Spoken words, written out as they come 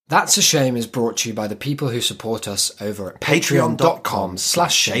That's a Shame is brought to you by the people who support us over at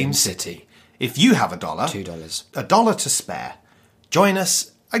patreon.com/shamecity. If you have $1, $2. $1 to spare, join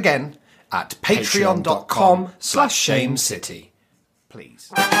us again at patreon.com/shamecity. Please.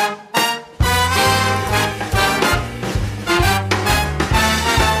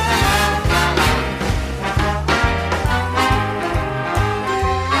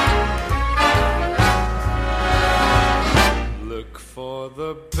 Look for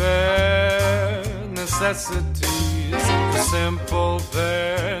the bare necessities, the simple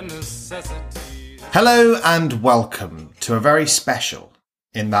bare necessities. Hello and welcome to a very special,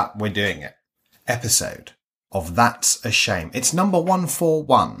 in that we're doing it, episode of That's a Shame. It's number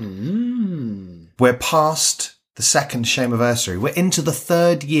 141. We're past the second Shameanniversary. We're into the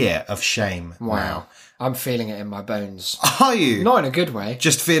third year of Shame now. I'm feeling it in my bones. Are you? Not in a good way.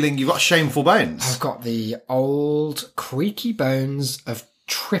 Just feeling you've got shameful bones? I've got the old creaky bones of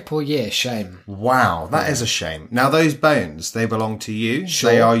triple year shame. Wow, that is a shame. Now, those bones, they belong to you. Sure.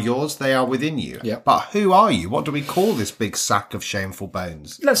 They are yours. They are within you. Yep. But who are you? What do we call this big sack of shameful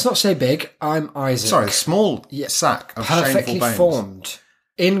bones? Let's not say big. I'm Isaac. Sorry, a small sack of shameful Perfectly bones. formed.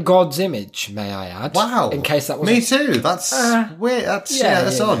 In God's image, may I add. Wow. In case that was Me too. That's weird. That's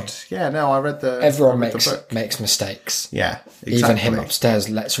that's odd. Yeah, no, I read the Everyone I read the book. makes mistakes. Yeah, exactly. Even him upstairs.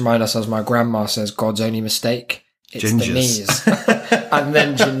 Let's remind ourselves, my grandma says God's only mistake, it's Gingers. the knees. And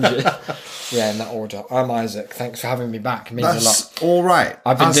then ginger. Yeah, in that order. I'm Isaac. Thanks for having me back. It means a lot. That's all right.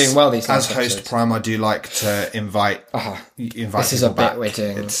 I've been doing well these last As host episodes. Prime, I do like to invite This is a people bit back. we're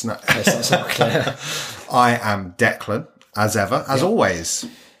doing. It's not. in case that's not clear. I am Declan, as ever, as always.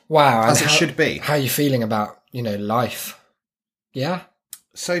 Wow. As and it should be. How are you feeling about, life? Yeah?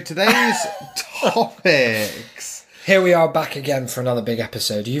 So today's topics. Here we are back again for another big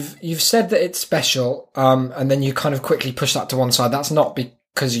episode. You've said that it's special, and then you kind of quickly push that to one side. That's not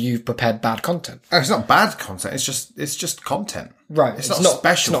because you've prepared bad content. Oh, it's not bad content. It's just content. Right. It's not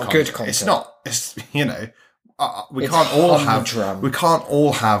special. It's not good content. It's not. It's we It's can't all humdrum.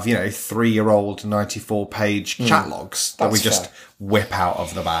 have 3-year-old 94-page catalogs that we That's just fair. whip out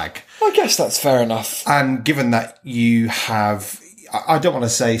of the bag. I guess that's fair enough. And given that you have, I don't want to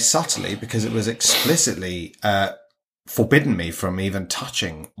say subtly because it was explicitly forbidden me from even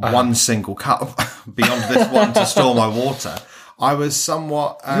touching one single cup beyond this one to store my water. I was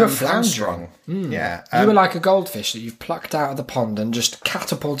somewhat You were hamstrung. floundering. Yeah. You were like a goldfish that you've plucked out of the pond and just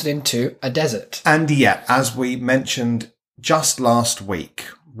catapulted into a desert. And yet, as we mentioned just last week,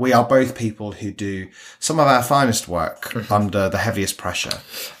 we are both people who do some of our finest work under the heaviest pressure.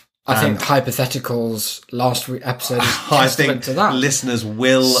 I think Hypothetical's last episode is I testament think to that. listeners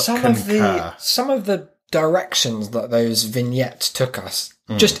will concur. Some of the directions that those vignettes took us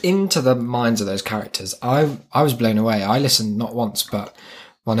just into the minds of those characters, I was blown away. I listened not once, but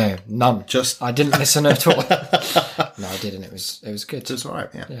none. I didn't listen at all. No, I didn't. It was good. It was all right,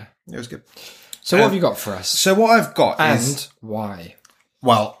 yeah. It was good. So what have you got for us? So what I've got is... And why?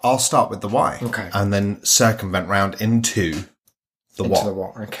 Well, I'll start with the why. Okay. And then circumvent round into the what. Into the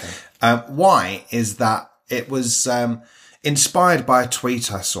what, okay. Why is that it was inspired by a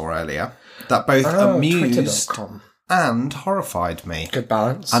tweet I saw earlier that both amused Twitter.com. and horrified me. Good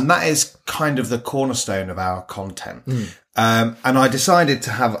balance. And that is kind of the cornerstone of our content. And I decided to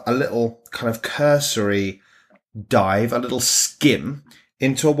have a little kind of cursory dive, a little skim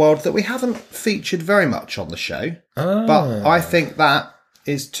into a world that we haven't featured very much on the show. But I think that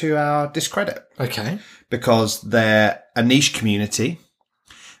is to our discredit. Okay. Because they're a niche community.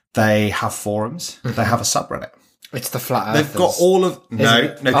 They have forums. They have a subreddit. It's the flat earthers. They've got all of...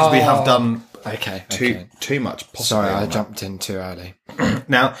 No, because we have done too much. Possibly Sorry, I on that. jumped in too early.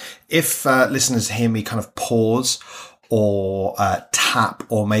 Now, if listeners hear me kind of pause or tap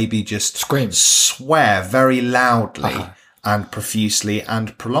or maybe just Scream. swear very loudly and profusely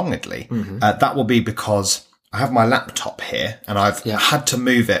and prolongedly, that will be because I have my laptop here and I've had to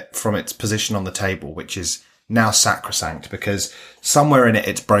move it from its position on the table, which is now sacrosanct because somewhere in it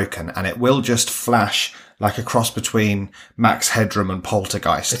it's broken and it will just flash like a cross between Max Headroom and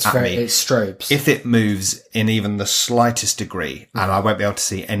Poltergeist It's at me. It strobes. If it moves in even the slightest degree, and I won't be able to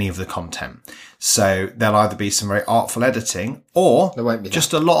see any of the content. So there'll either be some very artful editing or There won't be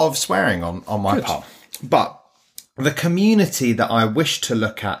just a lot of swearing on my part. But the community that I wish to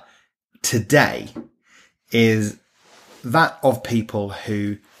look at today is that of people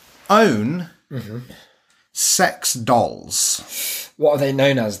who own sex dolls. What are they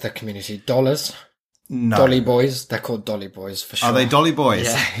known as, the community? Dollars? No. Dolly boys? They're called dolly boys for sure. Are they dolly boys?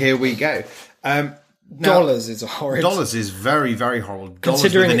 Yeah. Here we go. Now, dollars is a horrid... Dollars is very, very horrible. Dollars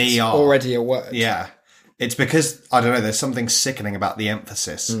Considering with an it's ER. already a word. Yeah. It's because, I don't know, there's something sickening about the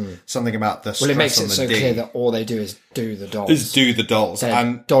emphasis. Something about the stress Well, it makes on it the so D. clear that all they do is do the dolls. Is do the dolls. They're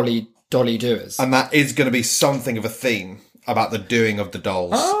And dolly doers. And that is going to be something of a theme about the doing of the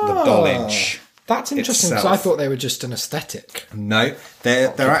dolls, the dollage. That's interesting because I thought they were just an aesthetic. No,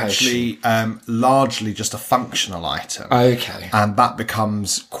 they're actually largely just a functional item. Okay. And that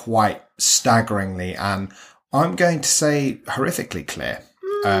becomes quite staggeringly and I'm going to say horrifically clear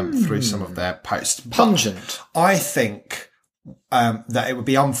through some of their posts. Pungent. But I think that it would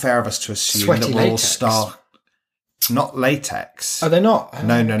be unfair of us to assume Sweaty that we'll latex. start... Not latex. Are they not? Oh,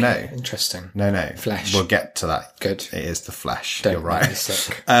 No. Interesting. No. Flesh. We'll get to that. Good. It is the flesh. Don't You're make me right.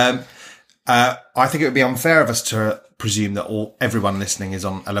 sick. I think it would be unfair of us to presume that everyone listening is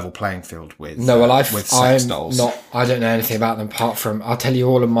on a level playing field with No, well, with sex dolls. I don't know anything about them apart from, I'll tell you,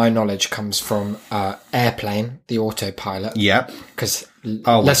 all of my knowledge comes from Airplane, the autopilot. Yeah. Because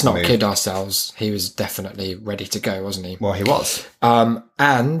Oh, let's not move. kid ourselves. He was definitely ready to go, wasn't he? Well, he was.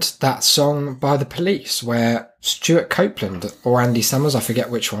 And that song by The Police where Stuart Copeland or Andy Summers, I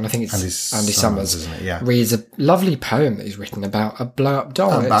forget which one, I think it's Andy Summers, isn't it? Yeah. reads a lovely poem that he's written about a blow-up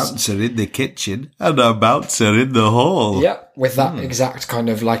doll. A bouncer in the kitchen and a bouncer in the hall. Yeah, with that exact kind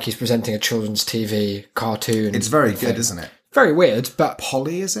of like he's presenting a children's TV cartoon. It's very thing. good, isn't it? Very weird, but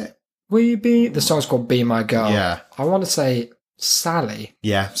Polly, is it? will you be... The song's called Be My Girl. Yeah. I want to say Sally.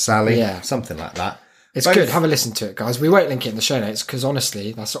 Yeah, Sally. Yeah. Something like that. It's Both good. Have a listen to it, guys. We won't link it in the show notes because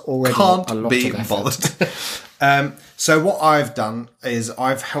honestly, that's already a Can't lot be of effort. bothered. So what I've done is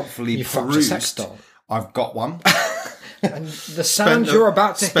I've helpfully You fucked a perused. sex doll. I've got one. And the sound you're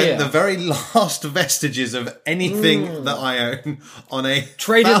about to spent hear. the very last vestiges of anything that I own on a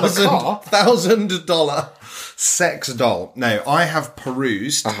Trade in the car? $1,000 sex doll. No, I have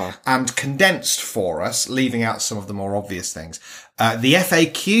perused Uh-huh. and condensed for us, leaving out some of the more obvious things, the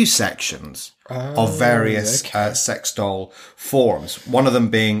FAQ sections of various sex doll forums. One of them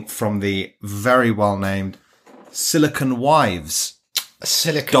being from the very well named Silicon Wives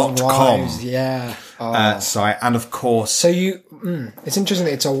Silicon .com. Wives, yeah. Oh. site, and of course, So it's interesting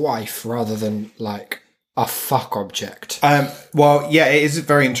that it's a wife rather than like a fuck object. well, yeah, it is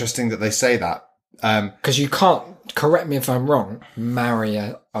very interesting that they say that. Because you can't, correct me if I'm wrong, marry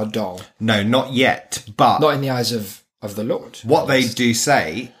a doll. No, not yet, but Not in the eyes of the Lord. what they do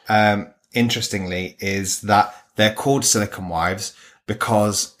say, interestingly, is that they're called Silicon Wives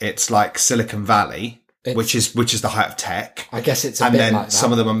because it's like Silicon Valley, which is the height of tech. I guess it's a and bit then like that.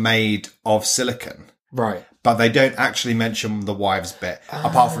 some of them are made of silicon. Right. But they don't actually mention the wives bit,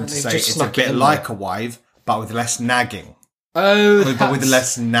 apart from to they've say just it's a snuck it bit in like a wife, but with less nagging. Oh, But with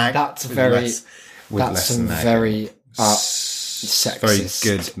less nag. That's with very. less- with That's less some nagging. very Very sexist.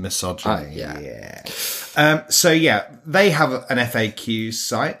 good misogyny. yeah. So yeah, they have an FAQ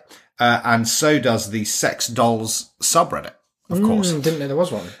site, and so does the Sex Dolls subreddit, of course. Didn't know there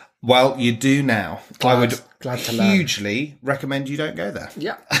was one. Well, you do now. I would glad to learn. hugely recommend you don't go there.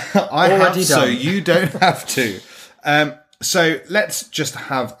 Yeah. I have, Already so done. you don't have to. So let's just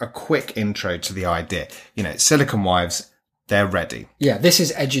have a quick intro to the idea. You know, Silicon Wives, they're ready. Yeah, this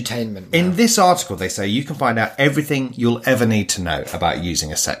is edutainment. In this article, they say you can find out everything you'll ever need to know about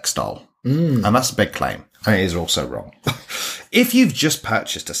using a sex doll. And that's a big claim. And it is also wrong. If you've just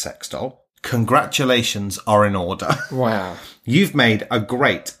purchased a sex doll, congratulations are in order. Wow. You've made a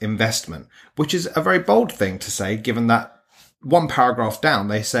great investment, which is a very bold thing to say, given that one paragraph down,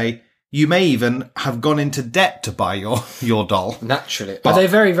 they say you may even have gone into debt to buy your doll. Naturally. Are they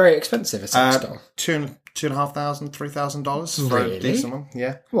very, very expensive, a sex doll? $2,500, $3,000 for Really? a decent one.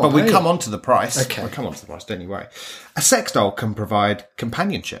 Yeah. Well, but we hey. come on to the price. Okay. We'll come on to the price, don't you worry. A sex doll can provide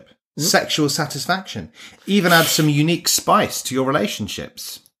companionship, sexual satisfaction, even add some unique spice to your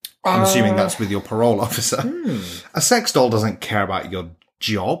relationships. I'm assuming that's with your parole officer. A sex doll doesn't care about your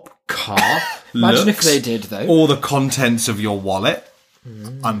job, car, Imagine if looks, they did, though. or the contents of your wallet,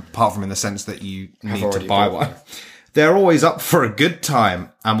 apart from in the sense that you need to already buy bought one. They're always up for a good time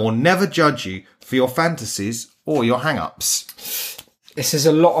and will never judge you for your fantasies or your hang-ups. This is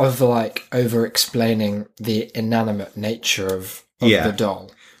a lot of like over-explaining the inanimate nature of Yeah. the doll.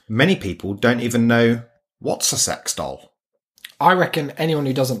 Many people don't even know what's a sex doll. I reckon anyone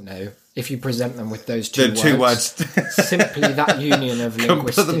who doesn't know, if you present them with those The two words. simply that union of Can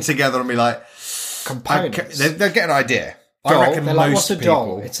put them linguistic together and be like, components. they'll get an idea. Doll, I reckon they're most like, what's a people.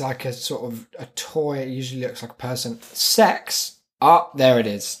 doll? It's like a sort of a toy. It usually looks like a person. Sex. Ah, there it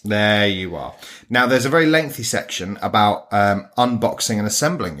is. There you are. Now, there's a very lengthy section about unboxing and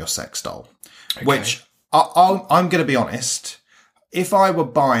assembling your sex doll, which I'm going to be honest. If I were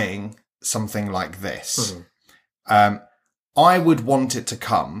buying something like this, I would want it to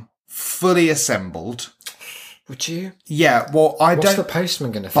come fully assembled Would you? Yeah, well, What's the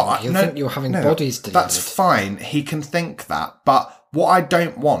postman going to think? He'll think you're having bodies delivered. That's fine. He can think that. But what I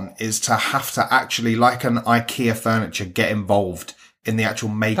don't want is to have to actually, like an IKEA furniture, get involved in the actual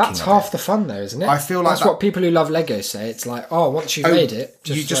making of it. That's half the fun, though, isn't it? I feel like that's what people who love Lego say. It's like, once you've made it,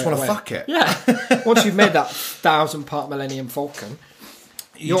 you just want to fuck it. Yeah. Once you've made that 1,000-part Millennium Falcon,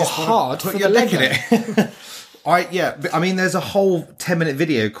 you're hard put for your the leg Lego. in it. I mean, there's a whole 10-minute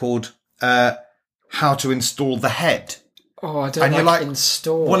video called how to install the head. Oh, I don't like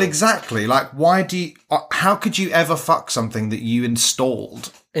install. Well, exactly. Like, why do you... how could you ever fuck something that you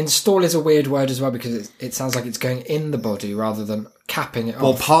installed? Install is a weird word as well because it sounds like it's going in the body rather than capping it off.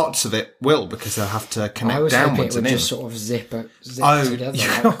 Well, parts of it will because they'll have to connect downwards and in. I was hoping it would just sort of zip together. You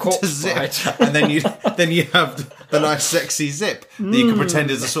like got to zip, and then you have the nice sexy zip that you can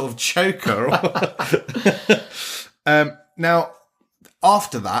pretend is a sort of choker. Now,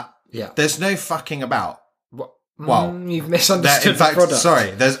 after that, there's no fucking about. Well, you've misunderstood the product.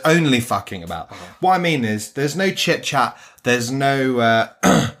 Sorry, there's only fucking about. What I mean is, there's no chit chat. There's no,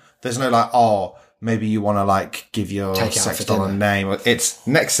 like, maybe you want to like give your sex doll a name. It's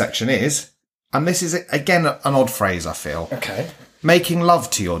next section is, and this is again an odd phrase. I feel making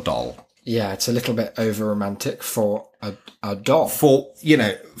love to your doll. Yeah, it's a little bit over romantic for a doll. For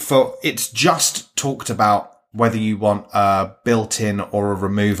it's just talked about whether you want a built-in or a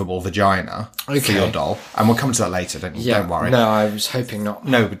removable vagina for your doll. And we'll come to that later, don't worry. No, I was hoping not.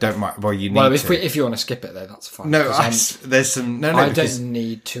 No, but don't worry. Well, you need to. If you want to skip it, though, that's fine. No, there's some... No, I don't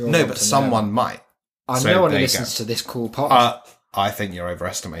need to. No, but someone might. No one listens to this cool part. I think you're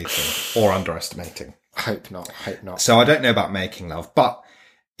overestimating or underestimating. Hope not. So I don't know about making love, but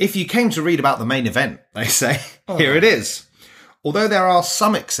if you came to read about the main event, they say, here it is. Although there are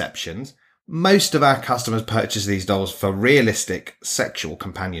some exceptions... Most of our customers purchase these dolls for realistic sexual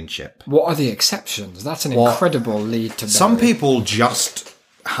companionship. What are the exceptions? That's an incredible lead to bury. Some people just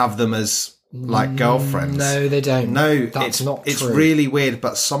have them as like girlfriends. No, they don't. No, that's not true. It's really weird,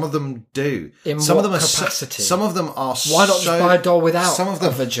 but some of them do. In some what of them capacity? Some of them are. Why not just buy a doll without a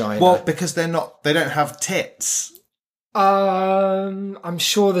vagina? Well, because they don't have tits. I'm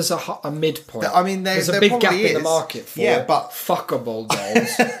sure there's a midpoint. I mean, there's a big gap in the market for fuckable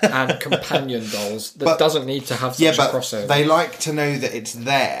dolls and companion dolls that doesn't need to have such a crossover. They like to know that it's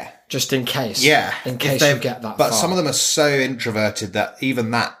there. Just in case. Yeah. In case you get that But far. some of them are so introverted that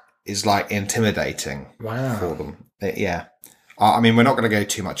even that is like intimidating for them. Yeah. I mean, we're not going to go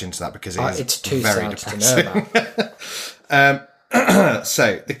too much into that because it's too very sad depressing. to know about.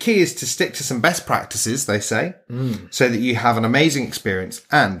 So the key is to stick to some best practices, they say, so that you have an amazing experience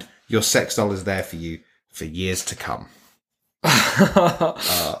and your sex doll is there for you for years to come.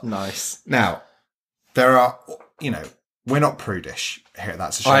 Nice. Now, there are, we're not prudish here.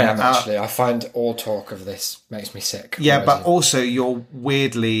 That's a shame. I am actually. I find all talk of this makes me sick. Yeah, already. but also you're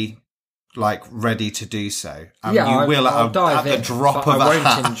weirdly like ready to do so. Yeah, you will I'll at the drop of I a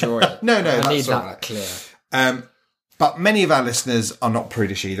hat. won't enjoy it. No, I that's need all that right. clear. But many of our listeners are not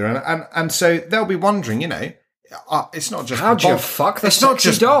prudish either, and so they'll be wondering, it's not just how do you fuck the it's not sexy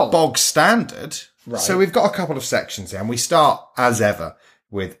just doll? bog standard. Right. So we've got a couple of sections here, and we start as ever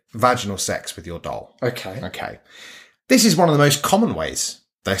with vaginal sex with your doll. Okay. This is one of the most common ways,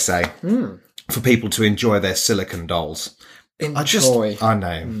 they say, for people to enjoy their silicone dolls. I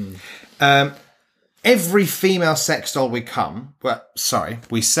know. Every female sex doll we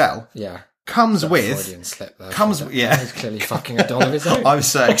sell. Yeah. Comes with. Freudian slip there. He's clearly fucking a doll of his own. I'm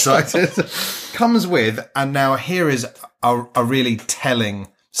so excited. Comes with, and now here is a really telling,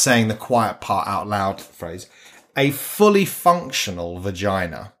 saying the quiet part out loud phrase, a fully functional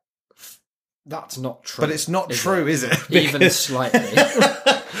vagina. That's not true. But it's not true, is it? Even slightly.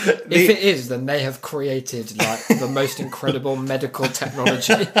 If it is, then they have created like the most incredible medical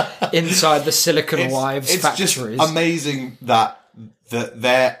technology inside the Silicon Wives factories. It's just amazing that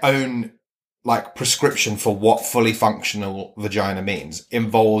their own like prescription for what fully functional vagina means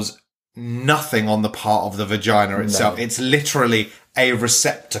involves nothing on the part of the vagina itself. No. It's literally a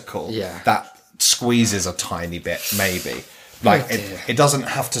receptacle that squeezes a tiny bit, maybe. Like it doesn't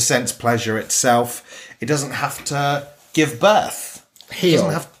have to sense pleasure itself. It doesn't have to give birth.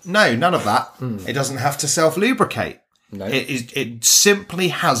 None of that. It doesn't have to self-lubricate. No. It simply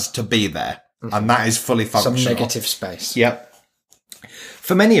has to be there. And that is fully functional. Some negative space. Yep.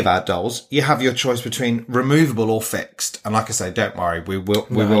 For many of our dolls, you have your choice between removable or fixed. And like I say, don't worry, we will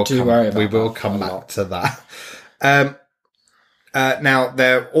come back to that. Now,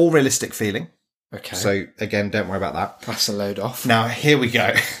 they're all realistic feeling. Okay. So again, don't worry about that. That's a load off. Now, here we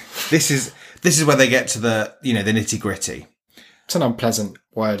go. This is where they get to the, the nitty gritty. It's an unpleasant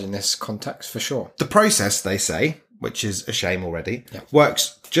word in this context, for sure. The process, they say, which is a shame already,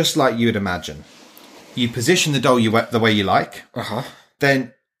 works just like you would imagine. You position the doll the way you like.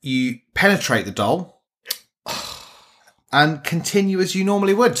 Then you penetrate the doll and continue as you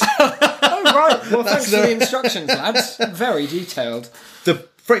normally would. Oh, right. Well, thanks for the instructions, lads. Very detailed. The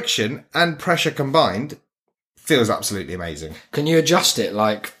friction and pressure combined feels absolutely amazing. Can you adjust it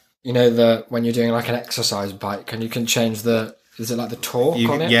like, when you're doing like an exercise bike and you can change is it like the torque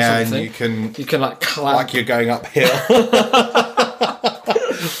on it? Yeah, or something? and you can like clamp. Like you're going uphill.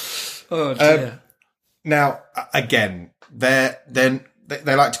 Oh dear. Now, again, they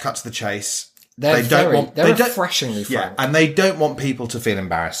like to cut to the chase. They're refreshingly frank. Yeah, and they don't want people to feel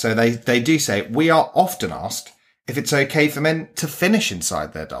embarrassed. So they do say, we are often asked if it's okay for men to finish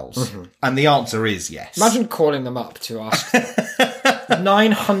inside their dolls. And the answer is yes. Imagine calling them up to ask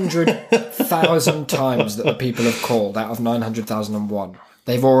 900,000 times that the people have called out of 900,001.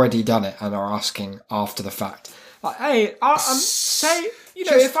 They've already done it and are asking after the fact. Like, hey,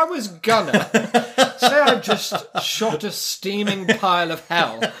 if I was Gunner, say I just shot a steaming pile of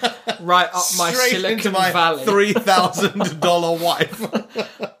hell right up my Silicon Valley. $3,000 wife.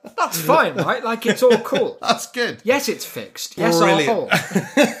 That's fine, right? Like, it's all cool. That's good. Yes, it's fixed. Yes, I'll hold.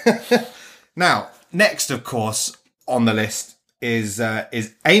 Now, next, of course, on the list is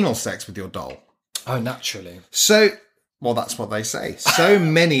anal sex with your doll. Oh, naturally. Well, that's what they say. So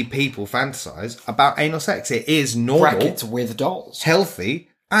many people fantasize about anal sex. It is normal, brackets with dolls, healthy,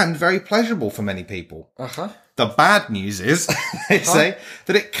 and very pleasurable for many people. Uh-huh. The bad news is, they say,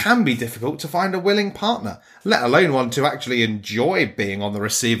 that it can be difficult to find a willing partner, let alone one to actually enjoy being on the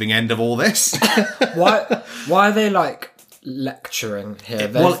receiving end of all this. Why are they like lecturing here?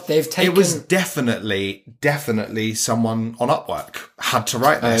 They've taken. It was definitely someone on Upwork had to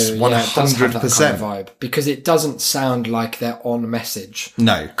write this. 100%. Kind of vibe, because it doesn't sound like they're on message.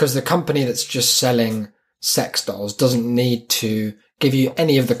 No, because the company that's just selling sex dolls doesn't need to give you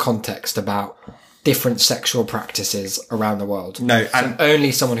any of the context about different sexual practices around the world. No, and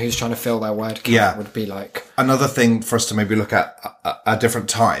only someone who's trying to fill their word count would be like. Another thing for us to maybe look at a different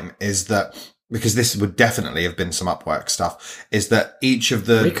time is that, because this would definitely have been some Upwork stuff, is that each of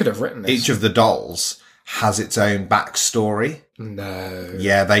the... We could have written this. Each of the dolls has its own backstory. No.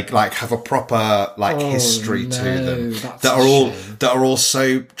 Yeah, they like have a proper history to them that are all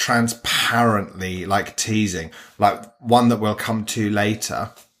so transparently like teasing. Like one that we'll come to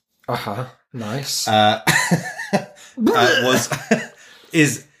later. Nice.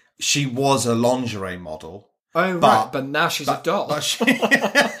 She was a lingerie model. Oh, right, but now she's a doll.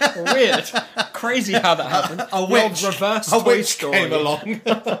 Weird. Crazy how that happened. A witch came along.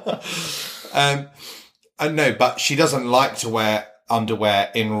 No, but she doesn't like to wear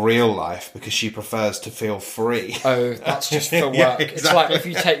underwear in real life because she prefers to feel free. Oh, that's just for work. Yeah, exactly. It's like if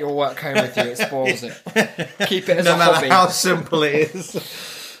you take your work home with you, it spoils it. Keep it as no a matter hobby. how simple it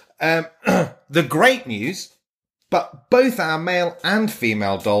is. The great news, but both our male and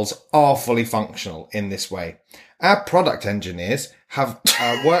female dolls are fully functional in this way. Our product engineers have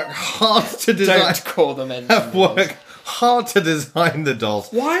worked hard to design. Don't call them engineers. Have worked hard to design the dolls.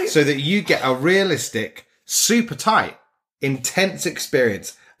 Why? So that you get a realistic, super tight, intense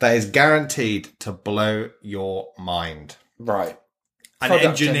experience that is guaranteed to blow your mind. Right. An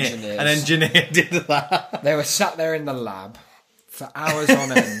engineer did that. They were sat there in the lab for hours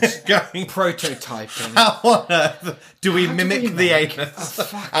on end, prototyping. How on earth do we mimic the anus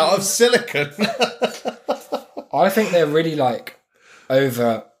out of silicon? I think they're really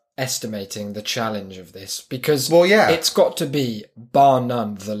overestimating the challenge of this because it's got to be, bar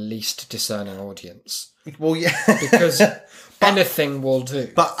none, the least discerning audience. Well, yeah. Because anything will do.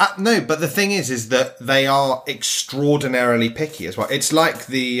 But but the thing is that they are extraordinarily picky as well. It's like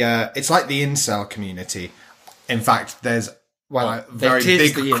the incel community. In fact, there's very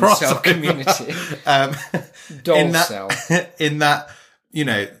big the crossover community. in that,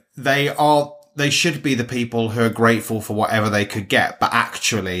 they should be the people who are grateful for whatever they could get, but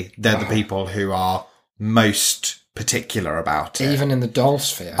actually they're the people who are most particular about it. Even in the doll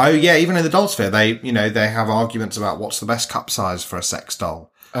sphere. Oh yeah, even in the doll sphere, they have arguments about what's the best cup size for a sex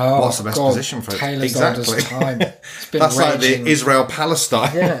doll. What's the best position for it? Exactly. Time. It's been That's like the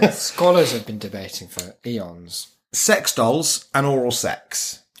Israel-Palestine. Yeah, scholars have been debating for eons. Sex dolls and oral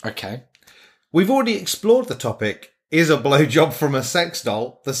sex. Okay. We've already explored the topic, is a blowjob from a sex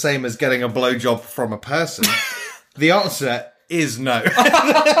doll the same as getting a blowjob from a person? The answer is no.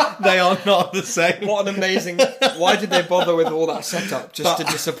 They are not the same. What an amazing... Why did they bother with all that setup just to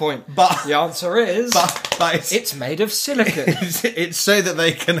disappoint? But the answer is... But it's made of silicone. It's so that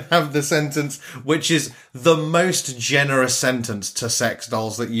they can have the sentence, which is the most generous sentence to sex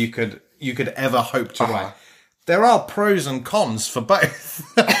dolls that you could ever hope to write. There are pros and cons for both.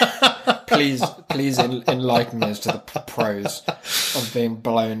 Please enlighten us to the pros of being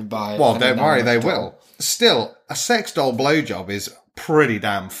blown by... Well, don't worry, they will. Still, a sex doll blowjob is pretty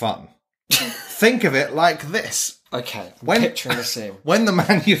damn fun. Think of it like this. Okay, picturing the scene. When the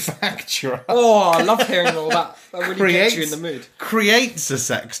manufacturer... Oh, I love hearing all that. That really gets you in the mood. Creates a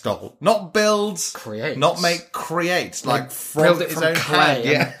sex doll. Not builds. Creates. Not make, creates. Like build it his from own clay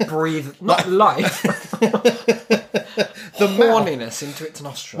hand. and breathe... Not life. The horniness into its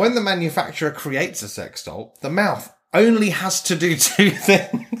nostrils. When the manufacturer creates a sex doll, the mouth only has to do two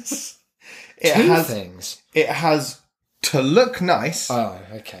things. Two things? It has to look nice. Oh,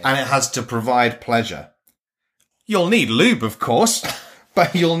 okay. And it has to provide pleasure. You'll need lube, of course,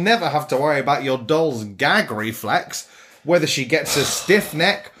 but you'll never have to worry about your doll's gag reflex, whether she gets a stiff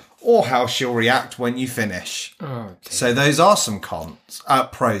neck or how she'll react when you finish. Oh, dear. So those are some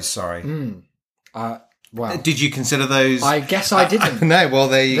pros, sorry. Well, did you consider those? I guess I didn't. No, well,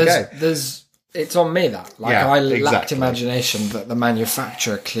 there you go. It's on me that. Yeah, I lacked exactly. imagination that the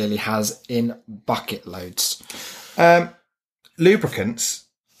manufacturer clearly has in bucket loads. Lubricants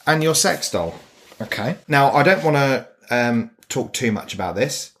and your sex doll. Okay. Now, I don't want to talk too much about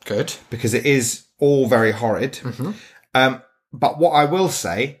this. Good. Because it is all very horrid. Mm-hmm. But what I will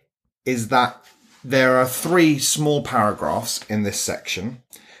say is that there are 3 small paragraphs in this section.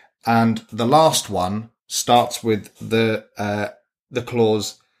 And the last one starts with the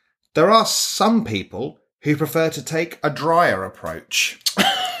clause, there are some people who prefer to take a drier approach.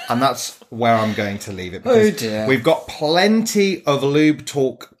 And that's where I'm going to leave it. Oh dear. We've got plenty of lube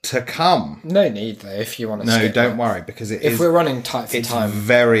talk to come. No need though, if you want to No, don't worry, because if we're running tight for time. It's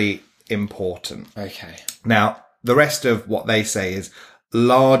very important. Okay. Now, the rest of what they say is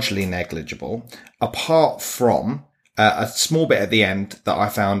largely negligible, apart from a small bit at the end that I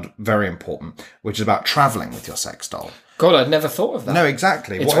found very important, which is about travelling with your sex doll. God, I'd never thought of that. No,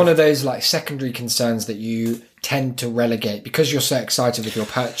 exactly. It's one of those like secondary concerns that you tend to relegate because you're so excited with your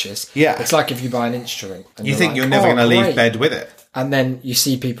purchase. Yeah. It's like if you buy an instrument. And you think like, you're never going to leave bed with it. And then you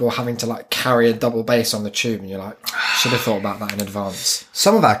see people having to like carry a double bass on the tube and you're like, should have thought about that in advance.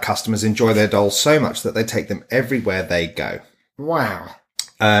 Some of our customers enjoy their dolls so much that they take them everywhere they go. Wow.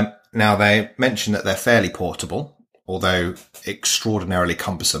 Now, they mention that they're fairly portable, although extraordinarily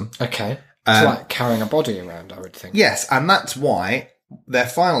cumbersome. Okay. It's like carrying a body around, I would think. Yes, and that's why their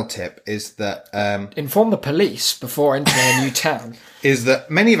final tip is that... inform the police before entering a new town. Is that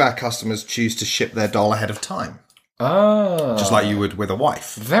many of our customers choose to ship their doll ahead of time. Oh. Just like you would with a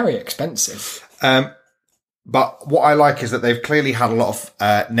wife. Very expensive. But what I like is that they've clearly had a lot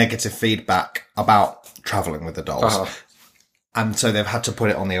of negative feedback about travelling with the dolls. Uh-huh. And so they've had to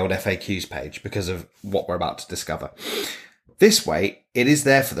put it on the old FAQs page because of what we're about to discover. This way, it is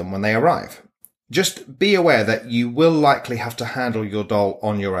there for them when they arrive. Just be aware that you will likely have to handle your doll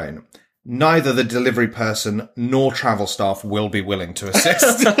on your own. Neither the delivery person nor travel staff will be willing to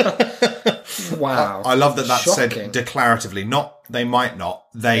assist. Wow. I love that that's Shocking. said declaratively. Not, they might not.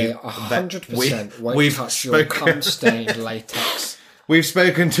 They 100% won't we've touch your spoken, cum-stained latex. We've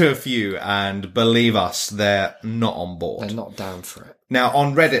spoken to a few, and believe us, they're not on board. They're not down for it. Now,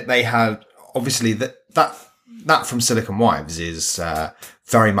 on Reddit, they had, obviously, that from Silicon Wives is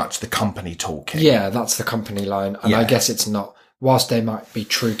very much the company talking. Yeah, that's the company line. And Yeah. I guess it's not, whilst they might be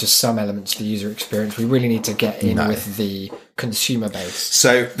true to some elements of the user experience, we really need to get in with the consumer base.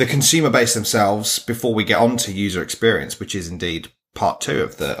 So the consumer base themselves, before we get on to user experience, which is indeed part 2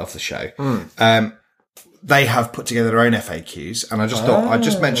 of the show, they have put together their own FAQs. And I just thought I'd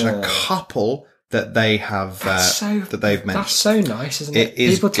just mention a couple that they have that they've mentioned. That's so nice, isn't it? It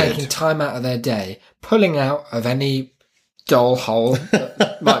is People good. taking time out of their day, pulling out of any doll hole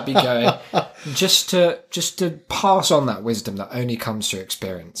that might be going, just to pass on that wisdom that only comes through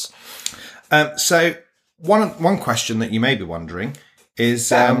experience. So one question that you may be wondering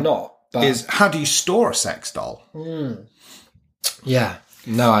is I'm not. But is how do you store a sex doll? yeah,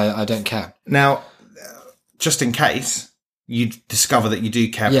 no, I don't care. Now, just in case you discover that you do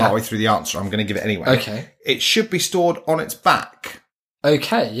care partway through the answer, I'm going to give it anyway. Okay. It should be stored on its back.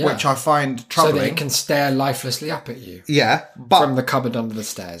 Okay, yeah. Which I find troubling. So that it can stare lifelessly up at you. Yeah, but from the cupboard under the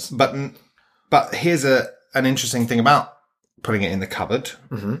stairs. But here's an interesting thing about putting it in the cupboard,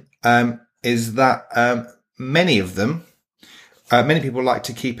 is that many of them, many people like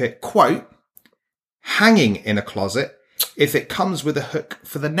to keep it, quote, hanging in a closet if it comes with a hook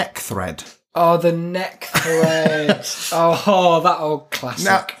for the neck thread. Oh, the neck thread. Oh, that old classic.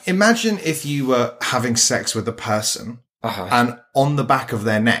 Now, imagine if you were having sex with a person and on the back of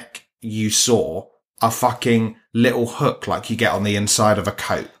their neck, you saw a fucking little hook like you get on the inside of a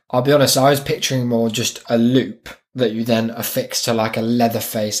coat. I'll be honest, I was picturing more just a loop that you then affix to like a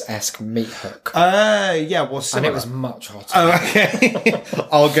Leatherface-esque meat hook. Yeah, well, similar. And it was much hotter. Oh, okay.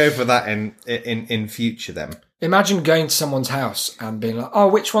 I'll go for that in future then. Imagine going to someone's house and being like, oh,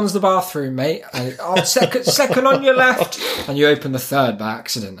 which one's the bathroom, mate? And second on your left. And you open the third by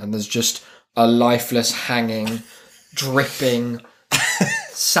accident and there's just a lifeless, hanging, dripping,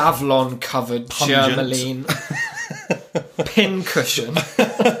 Savlon-covered Germaline pin cushion.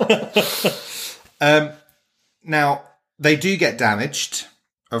 Now, they do get damaged,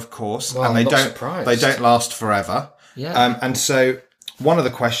 of course, well, and they don't last forever. Yeah. And so one of the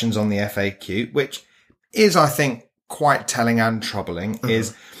questions on the FAQ, which is, I think, quite telling and troubling,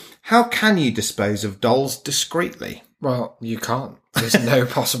 is how can you dispose of dolls discreetly? Well, you can't. There's no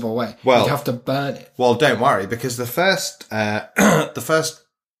possible way. Well, you have to burn it. Well, don't worry, because the first the first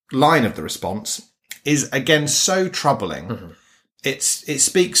line of the response is, again, so troubling. It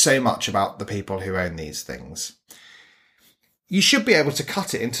speaks so much about the people who own these things. You should be able to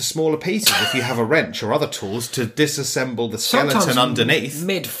cut it into smaller pieces if you have a wrench or other tools to disassemble the skeleton Sometimes underneath.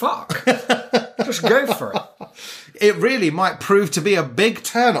 Mid-fuck. Just go for it. It really might prove to be a big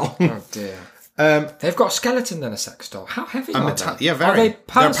turn-on. Oh, dear. They've got a skeleton in a sex doll. How heavy are they? Yeah, very. Are they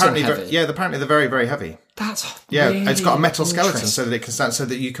person heavy? Apparently they're very, very heavy. That's really it's got a metal skeleton interesting. so that it can stand, so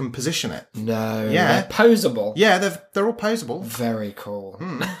that you can position it. No, Yeah. they're posable. Yeah, they're all posable. Very cool.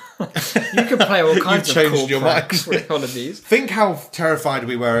 You could play all kinds of changed cool your pranks mind. with one of these. Think how terrified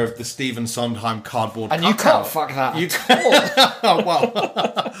we were of the Stephen Sondheim cardboard And you cutout. can't fuck that You at all. Oh,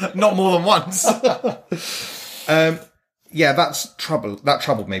 well, not more than once. Yeah, that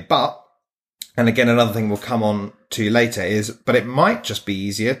troubled me. But, and again, another thing we'll come on to later is, but it might just be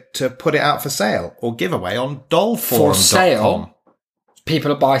easier to put it out for sale or giveaway on dollforum.com. For sale?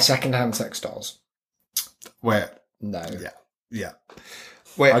 People buy second-hand sex dolls. Where? No. Yeah.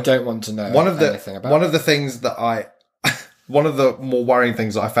 Where, I don't want to know anything about one of the things that one of the more worrying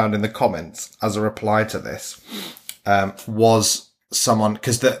things that I found in the comments as a reply to this was someone,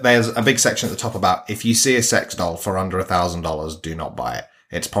 because there's a big section at the top about if you see a sex doll for under $1,000, do not buy it.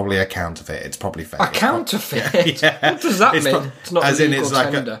 It's probably a counterfeit. It's probably fake. A counterfeit? Yeah. What does that mean? It's not as in it's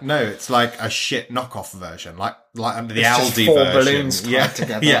tender. like it's like a shit knockoff version, like under the it's Aldi just four version. balloons tied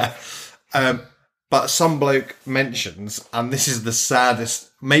together. Yeah. But some bloke mentions, and this is the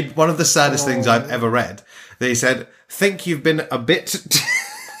saddest, maybe one of the saddest things I've ever read. They said, think you've been a bit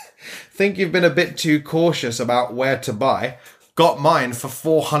too cautious about where to buy. Got mine for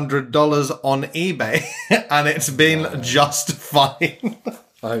 $400 on eBay, and it's been just fine.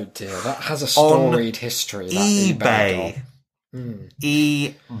 Oh dear, that has a storied history. That eBay doll.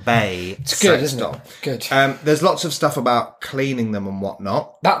 eBay. It's good, isn't it? Good. There's lots of stuff about cleaning them and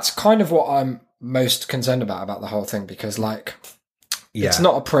whatnot. That's kind of what I'm most concerned about the whole thing, because it's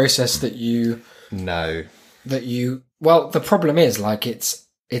not a process that you. No. Well, the problem is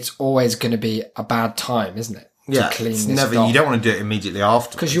it's always going to be a bad time, isn't it? Yeah, to clean it's this never. doll. You don't want to do it immediately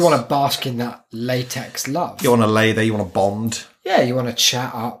afterwards Because you want to bask in that latex love. You want to lay there. You want to bond. Yeah, you want to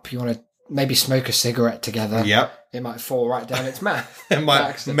chat up. You want to maybe smoke a cigarette together. Yep. It might fall right down its mouth. It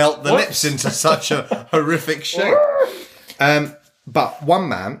might melt the lips into such a horrific shape. But one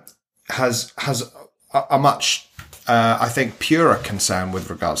man has a much, I think, purer concern with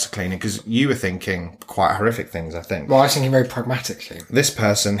regards to cleaning, because you were thinking quite horrific things, I think. Well, I was thinking very pragmatically. This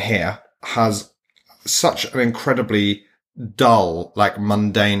person here has such an incredibly dull,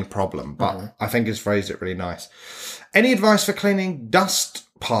 mundane problem, but I think he's phrased it really nice. Any advice for cleaning dust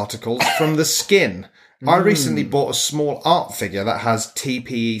particles from the skin? I recently bought a small art figure that has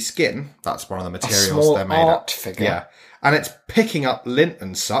TPE skin. That's one of the materials they're made of. Art figure? Yeah. And it's picking up lint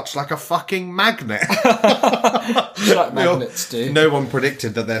and such like a fucking magnet. Like magnets do. No one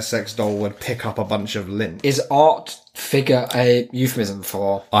predicted that their sex doll would pick up a bunch of lint. Is art figure a euphemism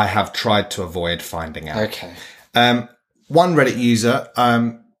for? I have tried to avoid finding out. Okay. One Reddit user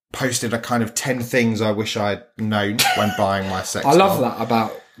posted a kind of 10 things I wish I'd known when buying my sex doll. I love that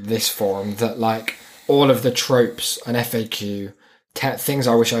about this forum, that all of the tropes and FAQ, things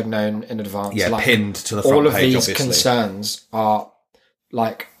I wish I'd known in advance. Yeah, pinned to the front all of page, these obviously. Concerns are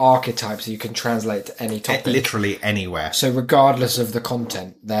archetypes you can translate to any topic. Literally anywhere. So regardless of the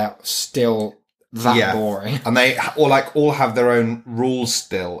content, they're still that boring. And they all have their own rules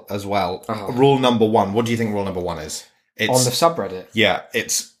still as well. Rule number 1. What do you think rule number 1 is? On the subreddit. Yeah,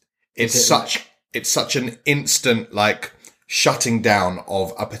 it's such it's such an instant, like, shutting down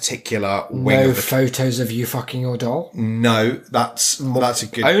of a particular wing No of the photos of you fucking your doll? No, that's a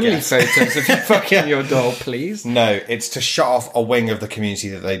good Only guess. photos of you fucking your doll, please. No, it's to shut off a wing of the community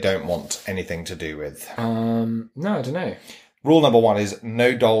that they don't want anything to do with. No, I don't know. Rule number 1 is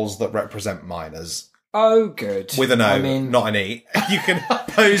no dolls that represent minors. Oh, good. With an O, not an E. You can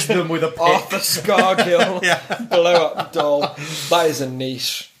pose them with a pic. Arthur Scargill, blow-up doll. That is a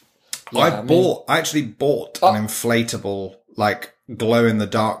niche. Yeah, I actually bought an inflatable, like,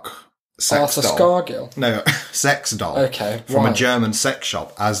 glow-in-the-dark sex Arthur doll. Scargill? No, sex doll. Okay, From why? a German sex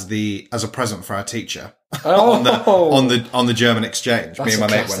shop as a present for our teacher. Oh. on the German exchange. That's me and my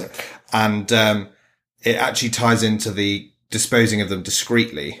a mate classic. went. And it actually ties into the disposing of them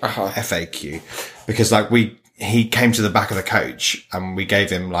discreetly, FAQ, because like he came to the back of the coach and we gave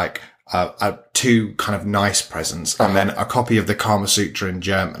him like two kind of nice presents and then a copy of the Kama Sutra in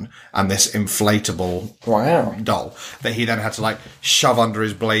German and this inflatable doll that he then had to like shove under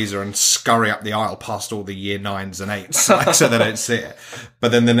his blazer and scurry up the aisle past all the year 9s and 8s like, so they don't see it.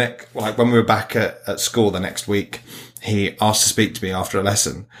 But then when we were back at school the next week, he asked to speak to me after a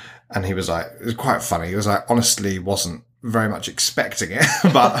lesson and he was like, it was quite funny. He was like, honestly wasn't very much expecting it,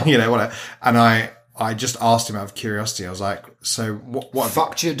 but you know, whatever. And I just asked him out of curiosity. I was like, so what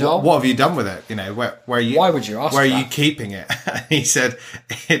fucked your doll? What have you done with it? You know, where are you? Why would you ask Where that? are you keeping it? He said,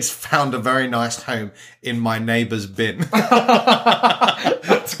 it's found a very nice home in my neighbour's bin.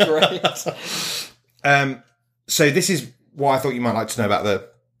 That's great. So this is what I thought you might like to know about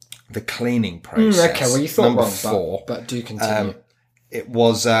the cleaning process. Okay, well you thought Number wrong, 4. but do continue. It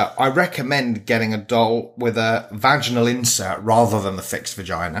was, I recommend getting a doll with a vaginal insert rather than the fixed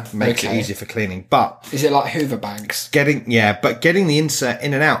vagina. Makes it easier for cleaning. But is it like Hoover bags? getting the insert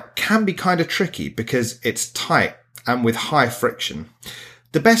in and out can be kind of tricky because it's tight and with high friction.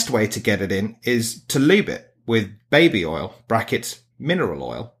 The best way to get it in is to lube it with baby oil, brackets, mineral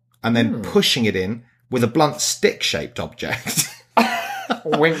oil, and then pushing it in with a blunt stick-shaped object.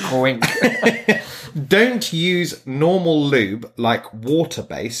 Wink, wink. Don't use normal lube like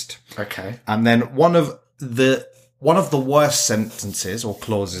water-based. Okay. And then one of the worst sentences or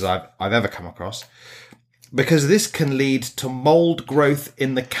clauses I've ever come across, because this can lead to mold growth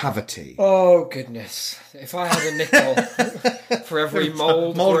in the cavity. Oh goodness! If I had a nickel for every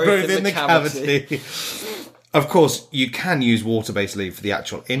mold growth in the cavity. Of course, you can use water-based lube for the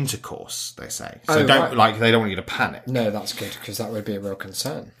actual intercourse, they say. So they don't want you to panic. No, that's good because that would be a real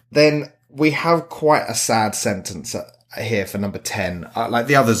concern. Then we have quite a sad sentence here for number 10. Like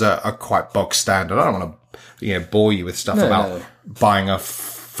the others are quite bog standard. I don't want to, bore you with stuff about buying a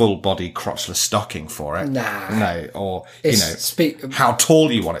full-body crotchless stocking for it. Nah. No, or how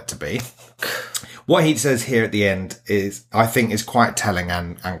tall you want it to be. What he says here at the end I think is quite telling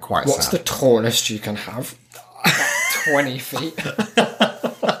and quite sad. What's the tallest you can have? 20 feet.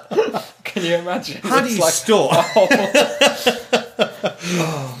 Can you imagine? How do you store?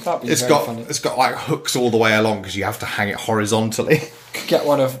 That'd be very funny. It's got like hooks all the way along because you have to hang it horizontally. Get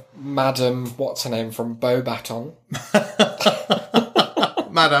one of Madame, what's her name, from Beaubaton.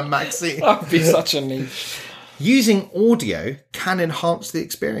 Madame Maxine. That'd be such a niche. Using audio can enhance the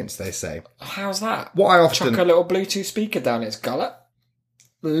experience, they say. How's that? What I often... Chuck a little Bluetooth speaker down its gullet.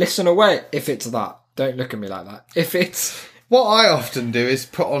 Listen away, if it's that. Don't look at me like that. If it's... What I often do is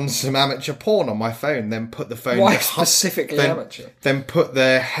put on some amateur porn on my phone, then put the phone... Why specifically amateur? Then put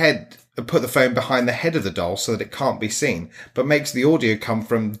the phone behind the head of the doll so that it can't be seen, but makes the audio come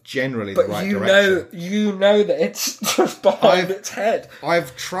from generally the right direction. You know that it's just behind its head.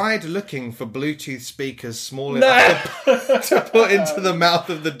 I've tried looking for Bluetooth speakers small enough to put into the mouth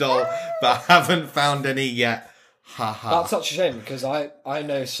of the doll, but haven't found any yet. Ha ha. That's such a shame because I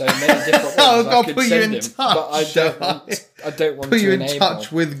know so many different ones I could send him, but I don't want to put you in enable.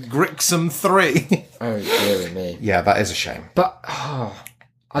 touch with Grixum 3. Oh dear me. Yeah, that is a shame. But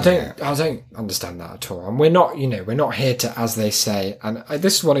I don't understand that at all. And we're not here to, as they say, and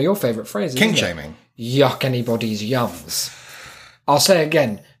this is one of your favourite phrases, king shaming. Yuck anybody's yums. I'll say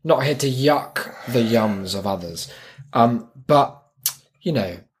again, not here to yuck the yums of others. But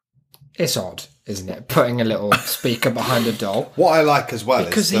it's odd, isn't it? Putting a little speaker behind a doll. What I like as well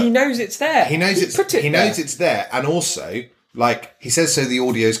because is he knows it's there. He knows it's there, and also, like he says, so the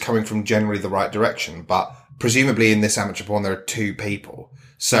audio is coming from generally the right direction, but presumably in this amateur porn there are two people.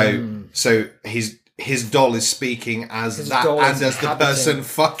 So his doll is speaking as his that and as the person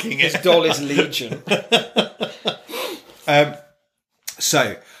fucking it. His doll is Legion.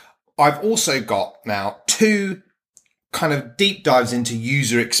 So I've also got now 2 kind of deep dives into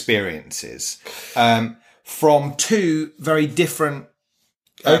user experiences from 2 very different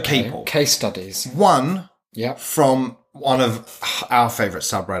people. Case studies. One Yeah. from one of our favourite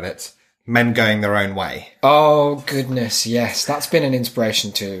subreddits, Men Going Their Own Way. Oh, goodness, yes. That's been an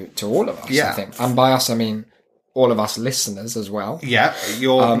inspiration to all of us, I think. And by us, I mean all of us listeners as well. Yeah,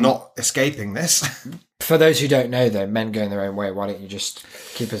 you're not escaping this. For those who don't know, though, Men Going Their Own Way, why don't you just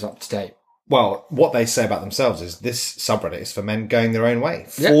keep us up to date? Well, what they say about themselves is this subreddit is for men going their own way,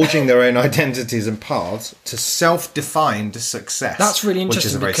 forging their own identities and paths to self-defined success. That's really interesting. Which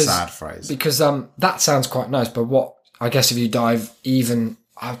is a very sad phrase. Because that sounds quite nice, but what, I guess if you dive even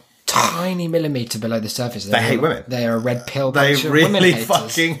a tiny millimetre below the surface, they hate women. They are a red pill They bunch of women really haters.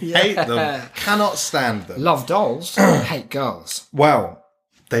 fucking hate them. Cannot stand them. Love dolls, hate girls. Well,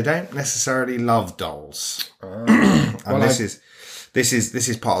 they don't necessarily love dolls. And this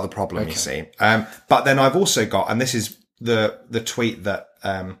is part of the problem, you see. But then I've also got, and this is the tweet that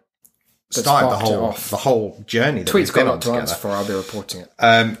started the whole journey that we've been on together. Tweet's got a lot to answer for. I'll be reporting it.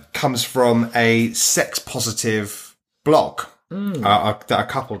 Comes from a sex positive blog that a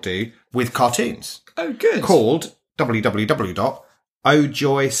couple do with cartoons. Oh, good. Called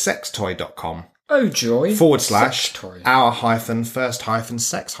www.ohjoysextoy.com. Oh, joy. /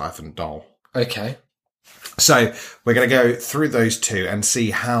 our-first-sex-doll. Okay. So we're going to go through those two and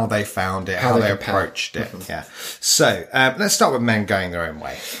see how they found it, how they approached it. Mm-hmm. Yeah. So let's start with Men Going Their Own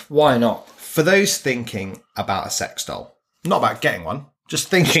Way. Why not? For those thinking about a sex doll, not about getting one, just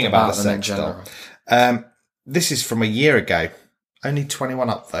thinking about a sex doll. This is from a year ago. Only 21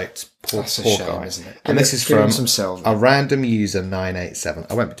 upvotes. Poor shame, guy. Isn't it? And this is from a random user 987.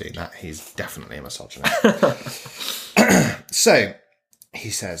 I won't be doing that. He's definitely a misogynist. So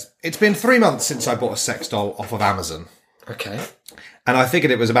he says, it's been 3 months since I bought a sex doll off of Amazon. Okay. And I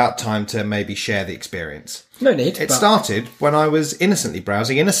figured it was about time to maybe share the experience. No need. It started when I was innocently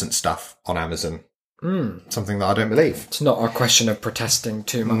browsing innocent stuff on Amazon. Something that I don't believe. It's not a question of protesting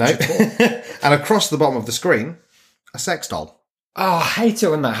too much at all. And across the bottom of the screen, a sex doll. Oh, I hate it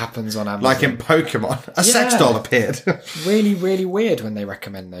when that happens on Amazon. Like in Pokemon. A sex doll appeared. Really, really weird when they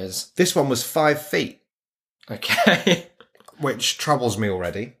recommend those. This one was 5 feet. Okay. Which troubles me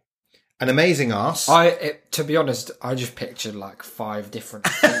already. An amazing arse. To be honest, I just pictured like 5 different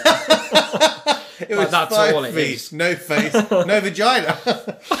feet. It was that's 5 all it feet. is. No face, no vagina.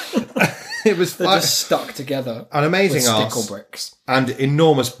 It was They're just stuck together. An amazing with arse. stickle bricks. And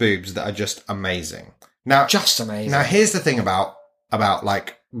enormous boobs that are just amazing. Now, just amazing. Now, here's the thing about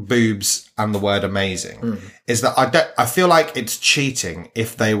like boobs and the word amazing is that I feel like it's cheating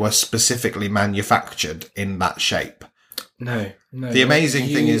if they were specifically manufactured in that shape. No. The amazing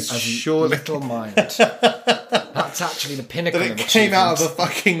thing is surely little mind. That's actually the pinnacle that of it came out of achievement. a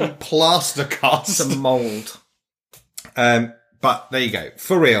fucking plaster cast. It's a mould. But there you go.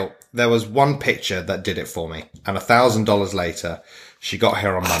 For real, there was one picture that did it for me, and $1,000 later, she got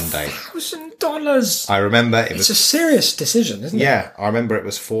here on Monday. $1,000. I remember it was a serious decision, isn't it? Yeah, I remember it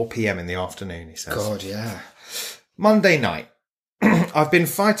was 4 p.m. in the afternoon. He says, God, yeah. Monday night. I've been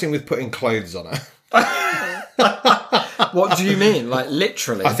fighting with putting clothes on her. What do you mean? Like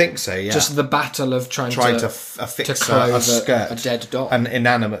literally? I think so, yeah. Just the battle of trying to affix clothe a skirt, a dead doll. an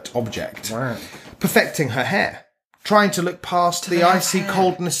inanimate object. Wow. Perfecting her hair. Trying to look past the icy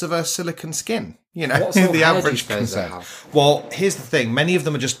coldness of her silicon skin. You know, what sort of the hair do you average suppose they concern. have? Well, here's the thing. Many of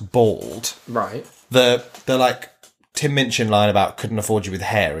them are just bald. Right. The like Tim Minchin line about couldn't afford you with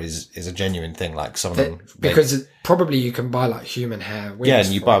hair is a genuine thing. Like some of them, because probably you can buy like human hair wigs. Yeah, and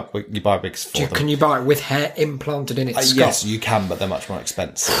you buy wigs for them. Can you buy it with hair implanted in its skull? Yes, you can, but they're much more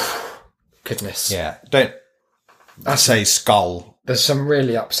expensive. Goodness. Yeah, don't. I say skull. There's some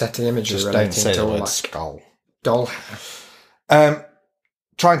really upsetting images. Just don't say to the word like skull. Doll hair.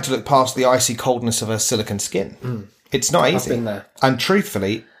 Trying to look past the icy coldness of her silicon skin. It's not easy. I've been there. And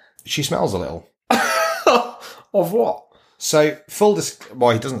truthfully, she smells a little. Of what? So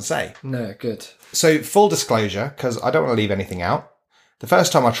well, he doesn't say. No, good. So full disclosure, because I don't want to leave anything out. The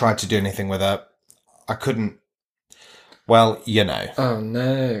first time I tried to do anything with her, I couldn't. Well, you know. Oh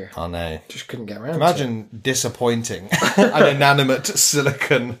no. Oh no. Just couldn't get around. Imagine disappointing an inanimate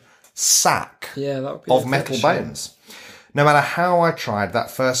silicon sack that would be of metal bones. No matter how I tried, that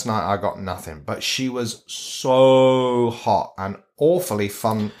first night I got nothing. But she was so hot and awfully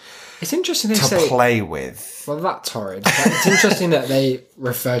fun. It's interesting to play with. Well, that's horrid. But it's interesting that they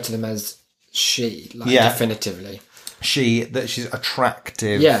refer to them as she, definitively. That she's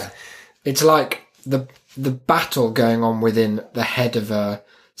attractive. Yeah, it's like the battle going on within the head of a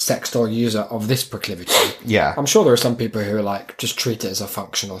sex doll user of this proclivity. Yeah, I'm sure there are some people who like just treat it as a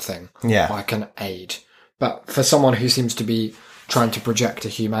functional thing. Yeah, like an aid. But for someone who seems to be trying to project a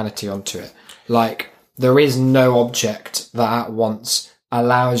humanity onto it, like there is no object that at once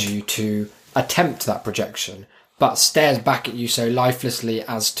allows you to attempt that projection, but stares back at you so lifelessly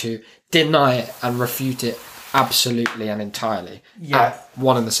as to deny it and refute it absolutely and entirely at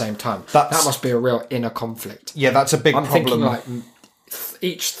one and the same time. That must be a real inner conflict. Yeah, that's a big I'm problem. thinking like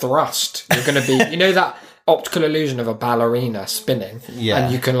each thrust, you're going to be, you know, that optical illusion of a ballerina spinning,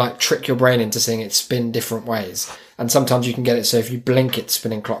 and you can like trick your brain into seeing it spin different ways. And sometimes you can get it so if you blink, it's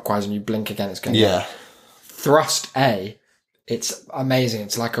spinning clockwise, and you blink again, it's going. Thrust A, it's amazing.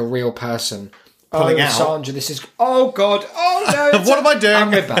 It's like a real person pulling out. Sandra, this is. Oh God! Oh no! What am I doing?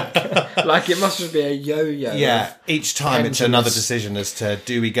 And we're back. Like it must just be a yo-yo. Yeah, each time it's another decision as to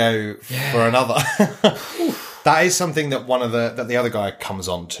do we go for another. That is something that that the other guy comes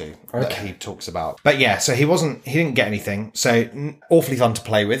on to that he talks about. But yeah, so he didn't get anything. So awfully fun to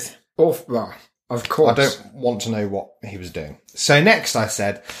play with. Well, of course. I don't want to know what he was doing. So next I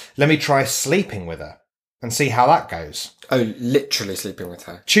said, let me try sleeping with her and see how that goes. Oh, literally sleeping with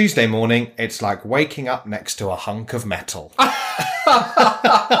her. Tuesday morning, it's like waking up next to a hunk of metal. And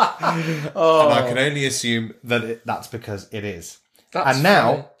I can only assume that that's because it is. And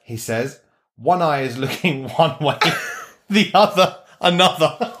now, he says, one eye is looking one way, the other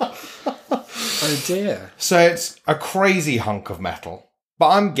another. Oh dear. So it's a crazy hunk of metal. But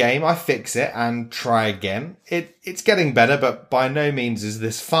I'm game, I fix it and try again. It's getting better, but by no means is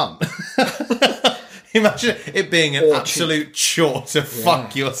this fun. Imagine it being an absolute chore to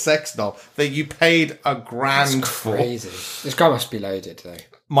fuck your sex doll that you paid $1,000 for. Crazy. This guy must be loaded, though.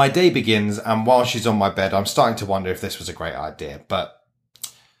 My day begins, and while she's on my bed, I'm starting to wonder if this was a great idea. But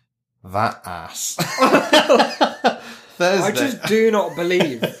that ass. Thursday. I just do not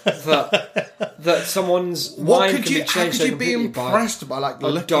believe that someone's mind can be changed. How could so you be impressed by like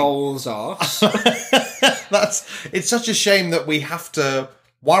a doll's ass? It's such a shame that we have to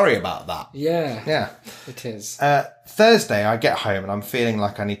worry about that. Yeah, it is. Thursday, I get home and I'm feeling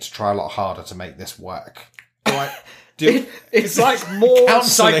like I need to try a lot harder to make this work. It's like more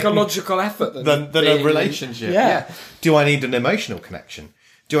psychological effort than a relationship. Yeah. Do I need an emotional connection?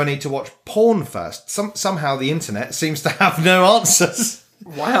 Do I need to watch porn first? Somehow the internet seems to have no answers.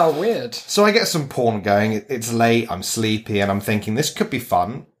 Wow, weird. So I get some porn going. It's late, I'm sleepy, and I'm thinking this could be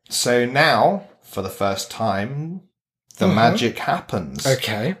fun. So now, for the first time, the magic happens.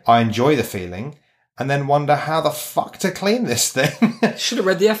 Okay. I enjoy the feeling, and then wonder how the fuck to clean this thing. Should have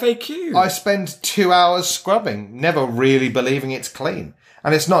read the FAQ. I spend 2 hours scrubbing, never really believing it's clean.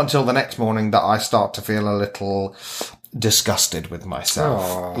 And it's not until the next morning that I start to feel a little disgusted with myself.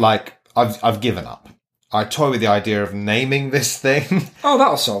 Aww. Like, I've given up. I toy with the idea of naming this thing. Oh,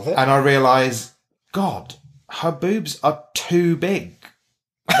 that'll solve it. And I realise, God, her boobs are too big.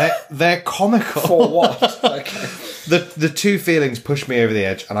 They're comical. For what? Okay. The two feelings push me over the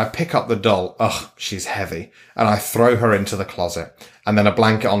edge, and I pick up the doll. Ugh, she's heavy. And I throw her into the closet, and then a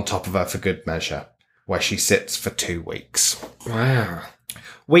blanket on top of her for good measure, where she sits for 2 weeks. Wow.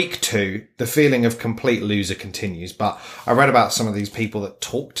 Week 2, the feeling of complete loser continues, but I read about some of these people that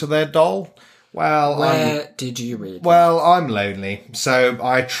talk to their doll. Well, Where did you read? Well, I'm lonely, so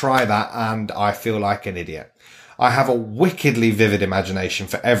I try that and I feel like an idiot. I have a wickedly vivid imagination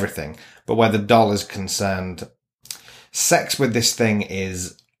for everything, but where the doll is concerned, sex with this thing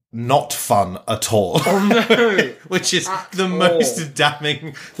is not fun at all. Oh no! Which is the most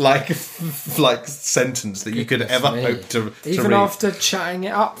damning, like sentence that you could ever hope to Even read. after chatting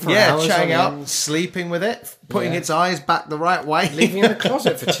it up for hours. Chatting up, sleeping with it, putting its eyes back the right way. Leaving it in the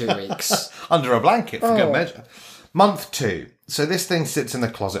closet for 2 weeks. Under a blanket, for good measure. Month 2. So this thing sits in the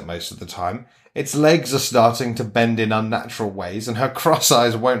closet most of the time. Its legs are starting to bend in unnatural ways, and her cross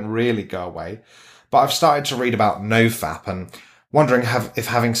eyes won't really go away. But I've started to read about nofap and wondering if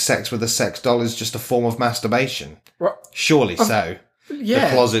having sex with a sex doll is just a form of masturbation. What? Surely so. Yeah.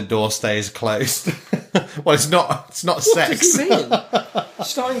 The closet door stays closed. Well, it's not sex. What does he mean?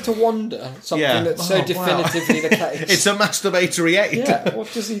 Starting to wonder something that's so definitively the case. It's a masturbatory aid. Yeah,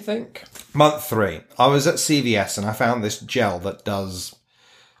 what does he think? Month 3. I was at CVS and I found this gel that does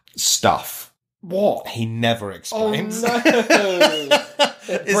stuff. What? He never explains. Oh no!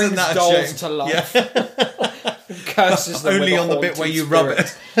 It brings that a dolls shame? to life. Yeah. Curses them Only with a on the bit haunted where you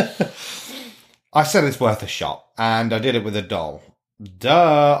spirit. rub it. I said it's worth a shot, and I did it with a doll.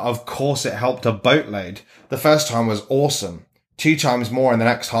 Duh, of course it helped a boatload. The first time was awesome. 2 times more in the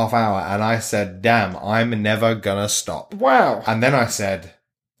next half hour, and I said, damn, I'm never gonna stop. Wow. And then I said,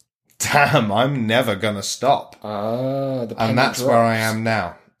 damn, I'm never gonna stop. And that's drops. where I am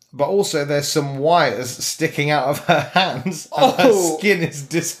now. But also there's some wires sticking out of her hands, and her skin is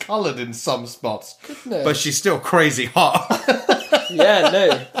discoloured in some spots. Goodness. But she's still crazy hot. Yeah,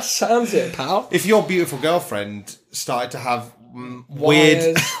 no. Sounds it, pal. If your beautiful girlfriend started to have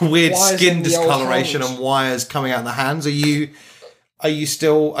weird wires skin in the old discoloration hand. and wires coming out the hands. Are you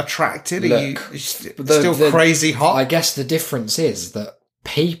still attracted? Look, are you still crazy hot? I guess the difference is that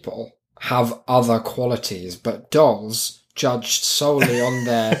people have other qualities, but dolls judged solely on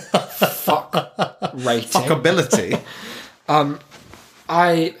their fuck rating. Fuckability.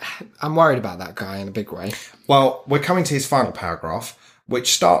 I'm worried about that guy in a big way. Well, we're coming to his final paragraph,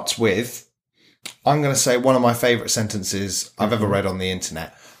 which starts with, I'm going to say one of my favourite sentences I've ever read on the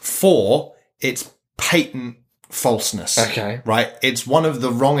internet, for its patent falseness. Okay. Right? It's one of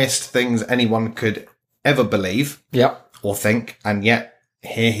the wrongest things anyone could ever believe Yep. or think, and yet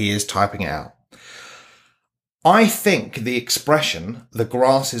here he is typing it out. I think the expression, the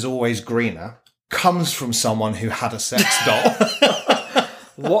grass is always greener, comes from someone who had a sex doll.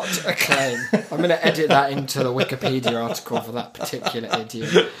 What a claim. I'm going to edit that into the Wikipedia article for that particular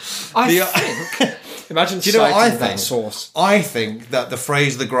idiot. I think... Imagine Do you know what I citing that think? source. I think that the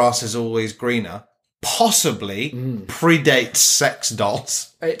phrase "the grass is always greener" possibly predates sex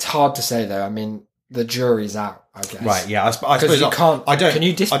dolls. It's hard to say, though. I mean, the jury's out, I guess. Right? Yeah, I suppose you can't... I don't. Can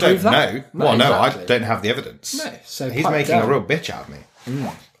you disprove I don't that? know. Well, no, exactly. I don't have the evidence. No, so he's pipe making down. a real bitch out of me.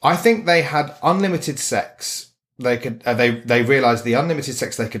 I think they had unlimited sex. They could. They realised the unlimited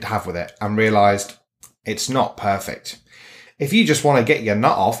sex they could have with it, and realised it's not perfect. If you just want to get your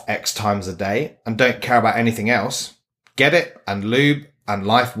nut off X times a day and don't care about anything else, get it and lube, and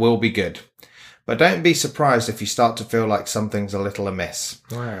life will be good. But don't be surprised if you start to feel like something's a little amiss.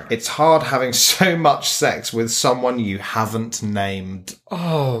 Wow. It's hard having so much sex with someone you haven't named.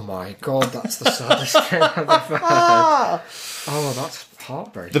 Oh my god, that's the saddest thing I've ever heard. Oh, that's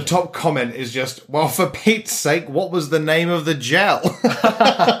heartbreaking. The top comment is just, well, for Pete's sake, what was the name of the gel?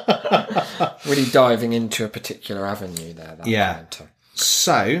 Really diving into a particular avenue there. That Yeah. commenter.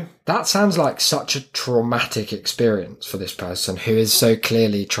 So, That sounds like such a traumatic experience for this person who is so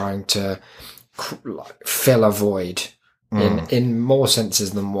clearly trying to fill a void in more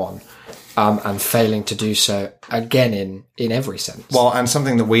senses than one, and failing to do so again in every sense. well, and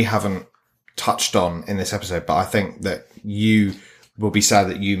something that we haven't touched on in this episode, but I think that you will be sad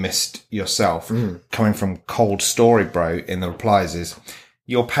that you missed yourself, coming from Cold Story Bro in the replies, is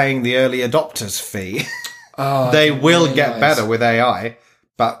you're paying the early adopters fee. They will get better with AI,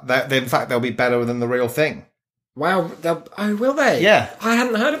 but in fact, they'll be better than the real thing. Wow, will they? Yeah. I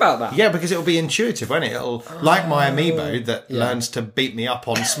hadn't heard about that. Yeah, because it'll be intuitive, won't it? It'll, like my amiibo that learns to beat me up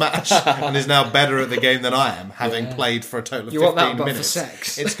on Smash and is now better at the game than I am, having played for a total of 15 want that, but for minutes.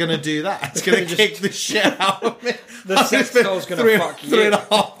 sex. It's going to do that. It's going to kick the shit out of me. The sex doll's gonna fuck you.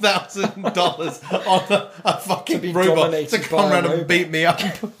 $3,500 on a fucking be robot dominated to by come a around and robot. beat me up.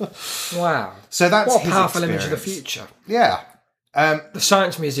 Wow. So that's What a his powerful image of the experience. future. Yeah. The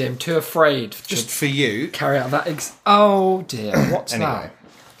Science Museum, too afraid to Just for you. carry out that. Oh dear, what's Anyway,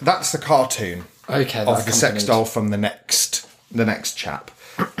 that's the cartoon that? Okay, of the sex doll from the next chap.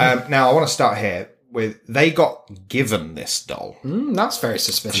 Now, I want to start here with they got given this doll. That's very And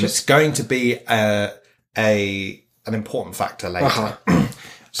suspicious. it's going to be an important factor later. Uh-huh.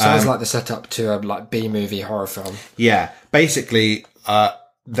 Sounds like the setup to a B-movie horror film. Yeah, basically,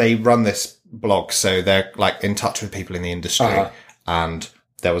 they run this blog, so they're like in touch with people in the industry, and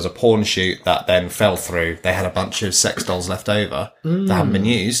there was a porn shoot that then fell through. They had a bunch of sex dolls left over that hadn't been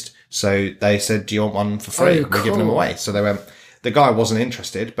used, so they said, "Do you want one for free? Oh, We're giving them cool. away." So they went. The guy wasn't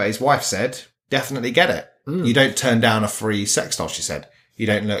interested, but his wife said, "Definitely get it. You don't turn down a free sex doll." She said, "You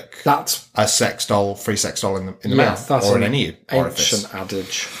don't look That's a free sex doll in the mouth that's or in an any orifice." ancient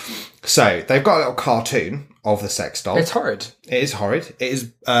adage. So they've got a little cartoon of the sex doll. It's horrid. It is horrid. It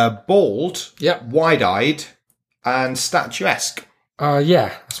is bald, Yep. wide-eyed, and statuesque.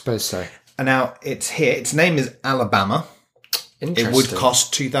 Yeah, I suppose so. And now it's here. Its name is Alabama. Interesting. It would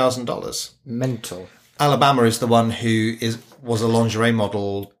cost $2,000. Mental. Alabama is the one who was a lingerie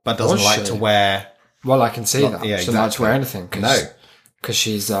model, but doesn't Was like she? to wear Well, I can see that. yeah, She doesn't like to exactly. wear anything. No. Because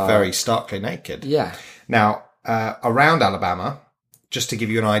she's... very starkly naked. Yeah. Now, around Alabama, just to give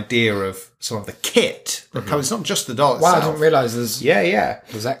you an idea of some of the kit that comes, it's not just the doll Wow, I itself. didn't realise there's Yeah.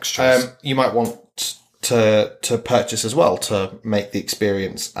 extras. You might want to purchase as well to make the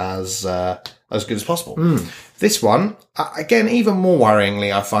experience as good as possible. This one, again, even more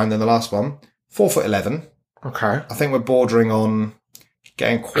worryingly, I find than the last one, 4'11". Okay. I think we're bordering on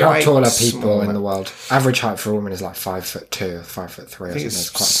getting quite. How tall are people small. in the world? Average height for a woman is like 5'2", 5'3". I think It's it's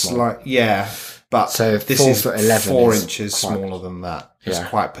quite small. yeah, but So this 4'11" is 4 is inches quite- smaller than that. It's Yeah.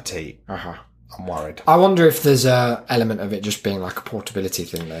 quite petite. Uh-huh. I'm worried. I wonder if there's a element of it just being like a portability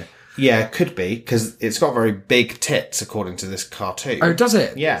thing, though. Yeah, it could be because it's got very big tits according to this cartoon. Oh, does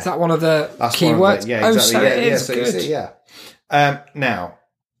it? Yeah. Is that one of the That's key one of words? the- yeah, Oh, exactly. so yeah, it yeah, is. so you Good. see, yeah. Now,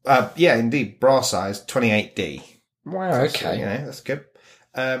 indeed, bra size 28D. Wow, okay. So, that's good.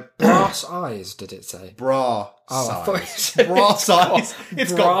 Brass eyes, did it say? Bra I size. thought you said Bra size.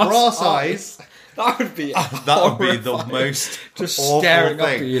 It's got bra size. That would be That would be the most just awful staring up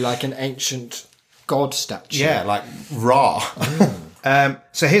thing. at you like an ancient god statue. Yeah, like raw.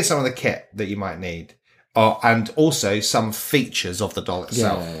 So here's some of the kit that you might need. And also some features of the doll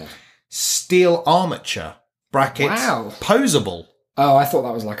itself. Yeah. Steel armature. Brackets. Wow. Posable. Oh, I thought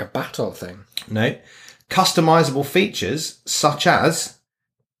that was like a battle thing. No. Customizable features such as...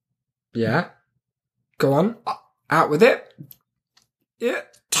 Yeah. Go on. Out with it. Yeah.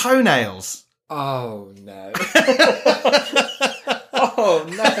 Toenails. Oh, no. Oh,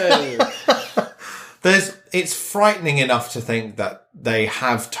 no. It's frightening enough to think that they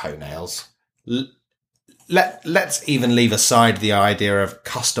have toenails. Let's even leave aside the idea of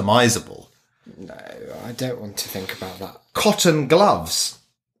customizable. No, I don't want to think about that. Cotton gloves.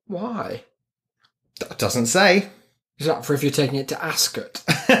 Why? That doesn't say. Is that for if you're taking it to Ascot?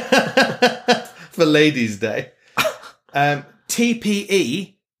 For Ladies' Day.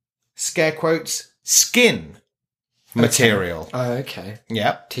 TPE, scare quotes, skin material. Oh, okay.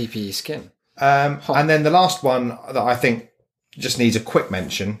 Yep. TPE skin. And then the last one that I think just needs a quick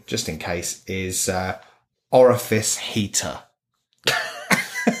mention, just in case, is orifice heater.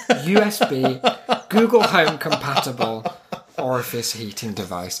 USB, Google Home compatible orifice heating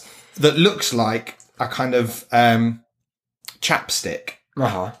device. That looks like a kind of chapstick.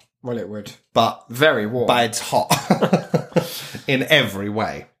 Uh-huh. Well, it would. But very warm. But it's hot in every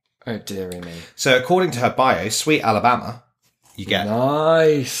way. Oh, dearie me. So according to her bio, Sweet Alabama, you get,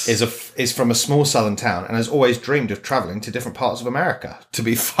 nice, is from a small southern town and has always dreamed of travelling to different parts of America to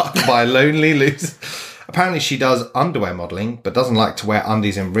be fucked by a lonely loser. Apparently she does underwear modelling, but doesn't like to wear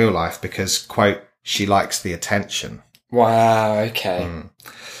undies in real life because, quote, she likes the attention. Wow, okay.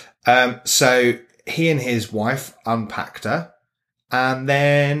 So he and his wife unpacked her, and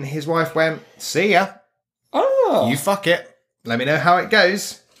then his wife went, see ya. Oh. You fuck it. Let me know how it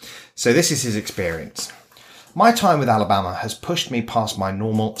goes. So this is his experience. My time with Alabama has pushed me past my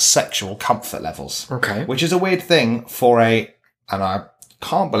normal sexual comfort levels. Okay. Which is a weird thing for and I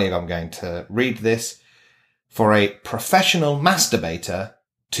can't believe I'm going to read this, for a professional masturbator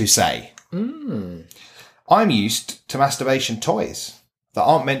to say. I'm used to masturbation toys that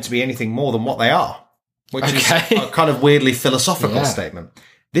aren't meant to be anything more than what they are, which is a kind of weirdly philosophical statement.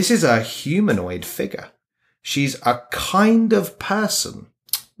 This is a humanoid figure. She's a kind of person.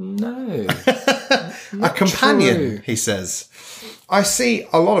 No. A companion, true. He says. I see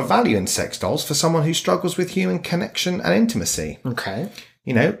a lot of value in sex dolls for someone who struggles with human connection and intimacy. Okay.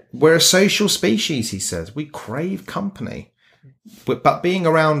 You know, we're a social species, he says. We crave company. But being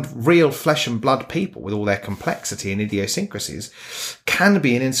around real flesh and blood people with all their complexity and idiosyncrasies can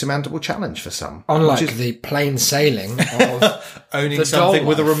be an insurmountable challenge for some. Unlike the plain sailing of owning something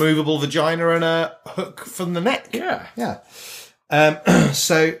with a removable vagina and a hook from the neck. Yeah.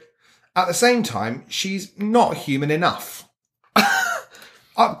 So, at the same time, she's not human enough.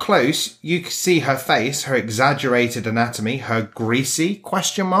 Up close, you can see her face, her exaggerated anatomy, her greasy, cold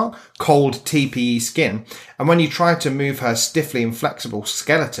TPE skin. And when you try to move her stiffly inflexible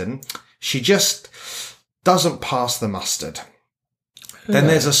skeleton, she just doesn't pass the mustard. Then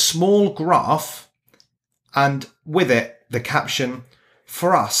there's a small graph, and with it, the caption,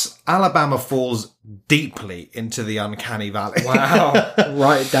 for us, Alabama falls deeply into the uncanny valley. Wow.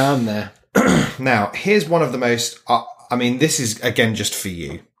 Write it down there. Now, here's one of the most... this is, again, just for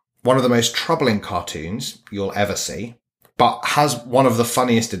you. One of the most troubling cartoons you'll ever see, but has one of the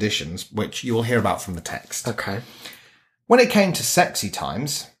funniest additions, which you will hear about from the text. Okay. When it came to sexy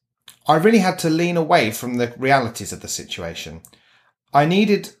times, I really had to lean away from the realities of the situation. I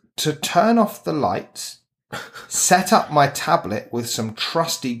needed to turn off the lights, set up my tablet with some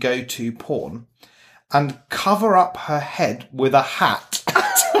trusty go-to porn, and cover up her head with a hat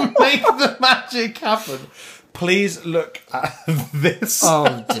to make the magic happen. Please look at this.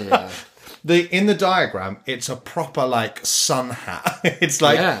 Oh dear. In the diagram, it's a proper sun hat. It's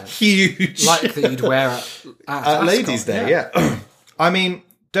huge, like that you'd wear at Ladies' Day. Yeah.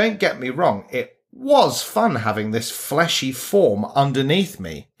 Don't get me wrong. It was fun having this fleshy form underneath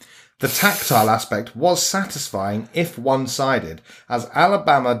me. The tactile aspect was satisfying, if one-sided, as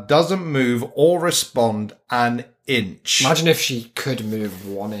Alabama doesn't move or respond an inch. Imagine if she could move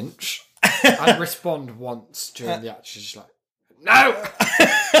 1 inch and respond once during the action. She's like, no!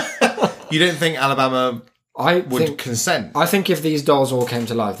 You don't think Alabama would consent? I think if these dolls all came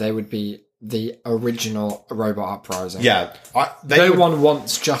to life, they would be the original Robot Uprising. Yeah. No one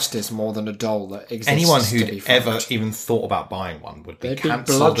wants justice more than a doll that exists. Anyone to be who'd found. ever even thought about buying one would be They'd be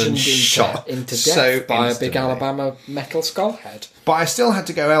cancelled bludgeoned and shot into death so by a big instantly. Alabama metal skull head. But I still had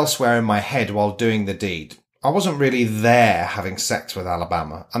to go elsewhere in my head while doing the deed. I wasn't really there having sex with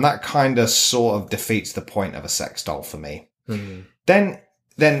Alabama, and that kind of sort of defeats the point of a sex doll for me. Then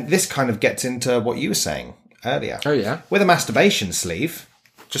this kind of gets into what you were saying earlier. Oh, yeah? With a masturbation sleeve,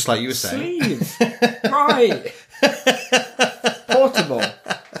 just like you were saying. Sleeve! Right! Portable.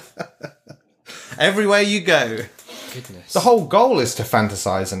 Everywhere you go. Goodness. The whole goal is to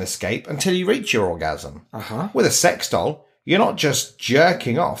fantasize and escape until you reach your orgasm. Uh-huh. With a sex doll, you're not just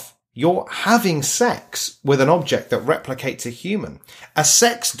jerking off. You're having sex with an object that replicates a human. A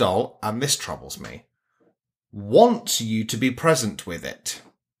sex doll, and this troubles me, wants you to be present with it.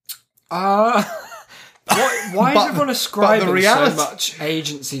 Why But- is everyone ascribing but the reality- so much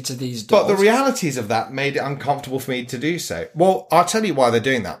agency to these dolls? But the realities of that made it uncomfortable for me to do so. Well, I'll tell you why they're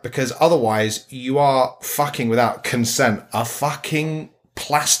doing that. Because otherwise, you are fucking without consent a fucking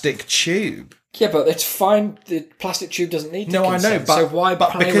plastic tube. Yeah, but it's fine. The plastic tube doesn't need to No, consent. I know, but so why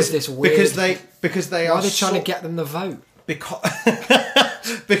but play because with this weird... because they why are are they trying to get them the vote?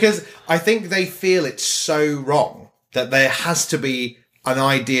 because I think they feel it's so wrong that there has to be an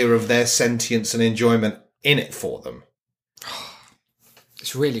idea of their sentience and enjoyment in it for them.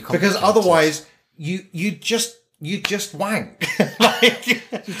 It's really complicated. Because otherwise, you just wank. like,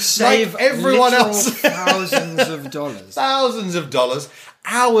 Save like everyone literal else. thousands of dollars. Thousands of dollars,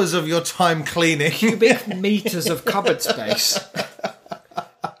 hours of your time cleaning. Cubic meters of cupboard space.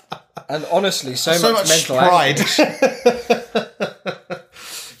 And honestly, so much mental pride. anguish.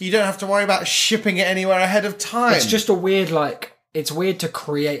 You don't have to worry about shipping it anywhere ahead of time. It's just a weird, it's weird to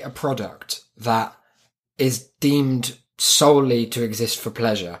create a product that is deemed solely to exist for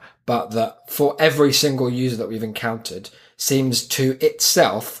pleasure, but that for every single user that we've encountered seems to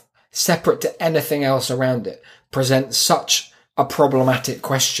itself, separate to anything else around it, present such a problematic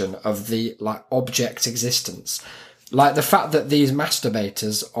question of the object's existence. Like the fact that these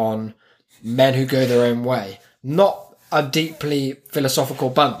masturbators on Men Who Go Their Own Way, not a deeply philosophical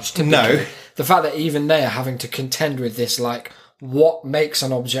bunch, typically. No. The fact that even they are having to contend with this, what makes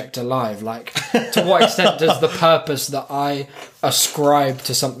an object alive? To what extent does the purpose that I ascribe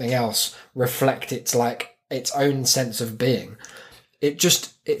to something else reflect its own sense of being? It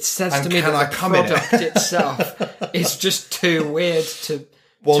says And to me can I that the come in it? product itself is just too weird to.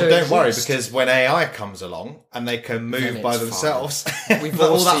 Well, to don't worry, exist. because when AI comes along and they can move Then by it's themselves, We've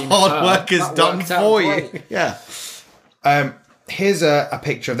all all that seen hard Her. work is That done worked out for you. great. Yeah. Here's a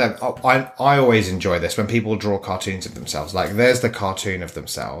picture of them. I always enjoy this when people draw cartoons of themselves. There's the cartoon of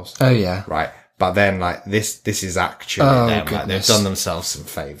themselves. Oh yeah. Right. But then this is actually Oh, them. They've goodness. done themselves some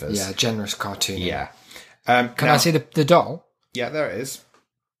favours. Yeah, generous cartoon. Yeah. Can I see the doll? Yeah, there it is.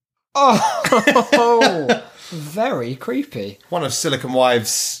 Oh, very creepy. One of Silicon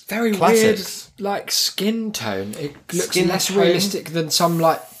Wives' Very classics. weird, skin tone. It looks Skin less tone. realistic than some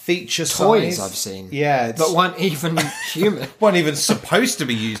Feature toys size. I've seen. Yeah, it's that weren't even human. weren't even supposed to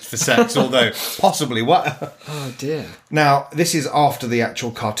be used for sex, although possibly what. Oh dear. Now, this is after the actual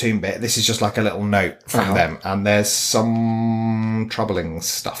cartoon bit. This is just like a little note from them, and there's some troubling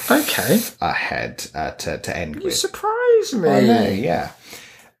stuff Okay. ahead to end You with. surprise me. I know, yeah.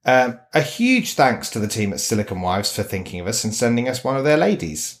 A huge thanks to the team at Silicon Wives for thinking of us and sending us one of their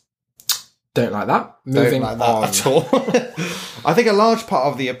ladies. Don't like that. Don't Moving like that on. at all. I think a large part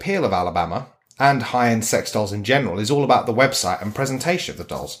of the appeal of Alabama and high-end sex dolls in general is all about the website and presentation of the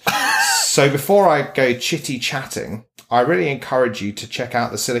dolls. So before I go chitty-chatting, I really encourage you to check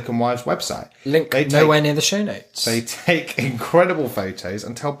out the Silicon Wives website. Link They take- nowhere near the show notes. They take incredible photos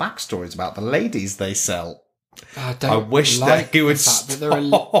and tell backstories about the ladies they sell. Don't I wish like they would the fact that there are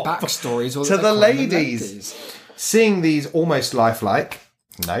stop backstories or to that the they're calling them ladies. Seeing these almost lifelike,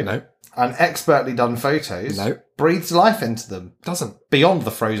 No. and expertly done photos No. breathes life into them. Doesn't. Beyond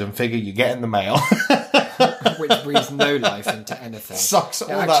the frozen figure you get in the mail. Which breathes no life into anything. Sucks all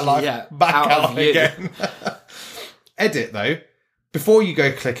that actually, life yeah, back out of you. again. Edit, though. Before you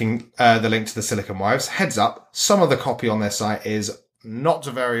go clicking the link to the Silicon Wives, heads up, some of the copy on their site is not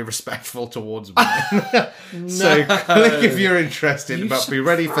very respectful towards women. So click if you're interested, You but be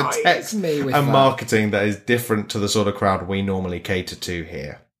ready for surprised text me and with that. marketing that is different to the sort of crowd we normally cater to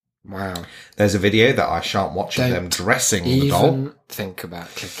here. Wow. There's a video that I shan't watch of Don't them dressing the doll. Even think about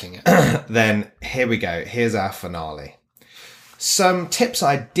clicking it. Then here we go. Here's our finale. Some tips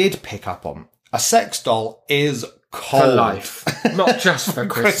I did pick up on. A sex doll is cold. For life. Not just for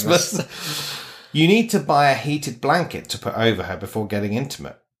Christmas. You need to buy a heated blanket to put over her before getting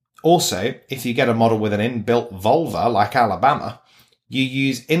intimate. Also, if you get a model with an inbuilt vulva like Alabama, you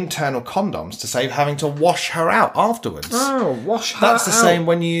use internal condoms to save having to wash her out afterwards. Oh, wash her That's the out. same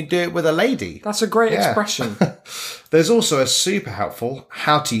when you do it with a lady. That's a great expression. There's also a super helpful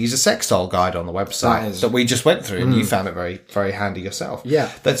how to use a sex doll guide on the website that we just went through, and you found it very, very handy yourself. Yeah.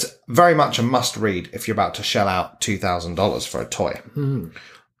 That's very much a must read if you're about to shell out $2,000 for a toy.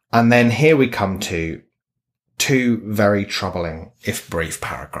 And then here we come to 2 very troubling, if brief,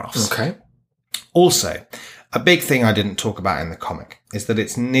 paragraphs. Okay. Also, a big thing I didn't talk about in the comic is that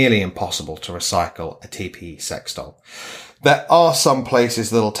it's nearly impossible to recycle a TPE sex doll. There are some places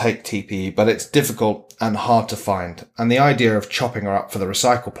that'll take TPE, but it's difficult and hard to find. And the idea of chopping her up for the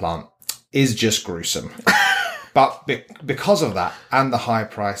recycle plant is just gruesome. But because of that and the high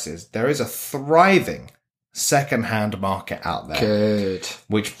prices, there is a thriving second-hand market out there. Good.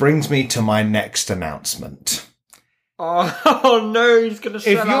 Which brings me to my next announcement. Oh no, he's going to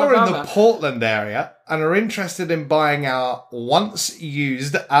sell If you're Alabama. in the Portland area and are interested in buying our once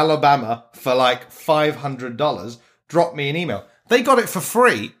used Alabama for like $500, drop me an email. They got it for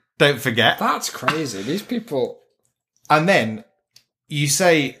free, don't forget. That's crazy. These people... And then you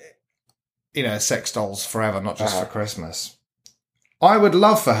say, sex dolls forever, not just for Christmas. I would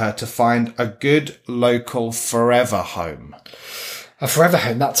love for her to find a good local forever home. A forever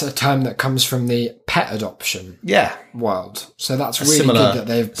home, that's a term that comes from the pet adoption world. So that's really good that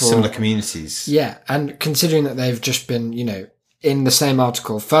they've brought... Similar communities. Yeah, and considering that they've just been, in the same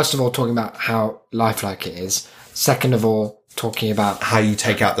article, first of all, talking about how lifelike it is. Second of all, talking about... how you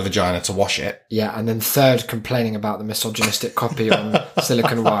take out the vagina to wash it. Yeah, and then third, complaining about the misogynistic copy on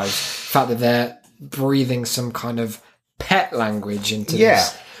Silicon Wives. The fact that they're breathing some kind of pet language into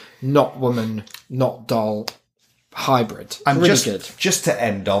this not woman, not doll hybrid. And really just, good. Just to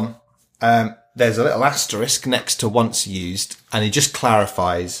end on, there's a little asterisk next to once used, and it just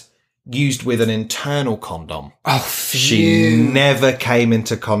clarifies used with an internal condom. Oh, she never came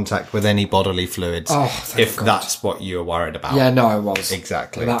into contact with any bodily fluids. Oh, thank if God. That's what you were worried about. Yeah, no, I was.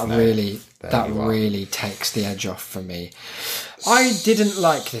 Exactly. That really takes the edge off for me. I didn't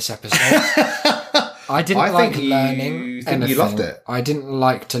like this episode. I didn't like learning anything. You loved it. I didn't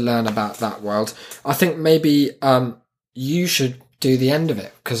like to learn about that world. I think maybe you should do the end of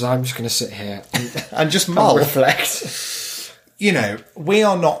it, because I'm just going to sit here and just mull. Reflect. We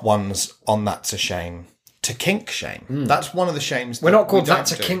are not ones on That's a Shame to kink shame. That's one of the shames. We're not called we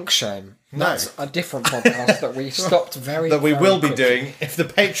That's a Kink Shame. No. That's a different podcast that we stopped very that we very will be quickly. doing if the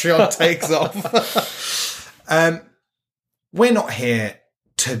Patreon takes off. We're not here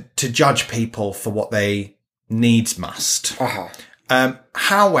to judge people for what they needs must.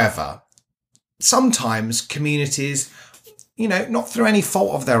 However, sometimes communities, not through any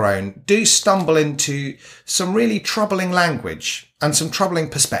fault of their own, do stumble into some really troubling language and some troubling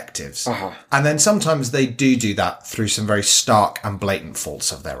perspectives. And then sometimes they do that through some very stark and blatant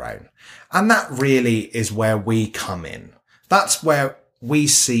faults of their own. And that really is where we come in. That's where we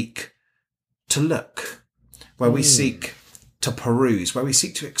seek to look, where we seek to peruse, where we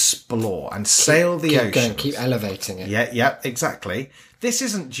seek to explore and sail the ocean. Going, keep elevating it. Yeah, exactly. This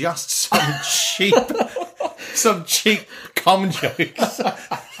isn't just some cheap cum jokes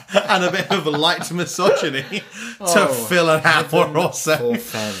and a bit of light misogyny to fill an hour or so.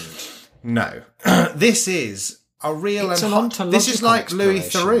 No, this is a real. This is like Louis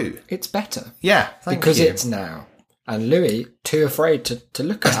Theroux. It's better. Yeah, because it's now. And Louis, too afraid to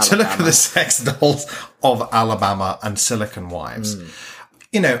look at Alabama. To look at the sex dolls of Alabama and Silicon Wives.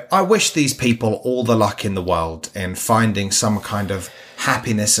 I wish these people all the luck in the world in finding some kind of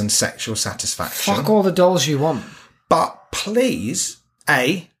happiness and sexual satisfaction. Fuck all the dolls you want. But please,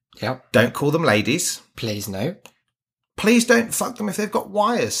 don't call them ladies. Please, no. Please don't fuck them if they've got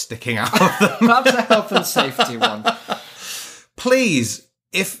wires sticking out of them. That's a health and safety one. Please,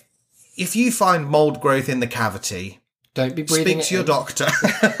 if you find mold growth in the cavity, don't be breathing. Speak to your doctor.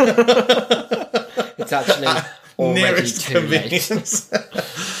 It's actually already nearest too convenience.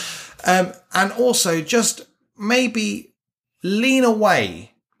 And also just maybe lean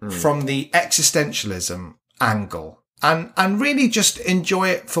away from the existentialism angle and really just enjoy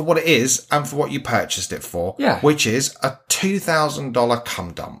it for what it is and for what you purchased it for, which is a $2,000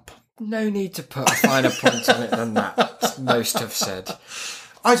 cum dump. No need to put a finer point on it than that, most have said.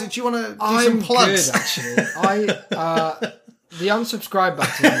 Isaac, do you want to do some plugs? Good, actually. The unsubscribe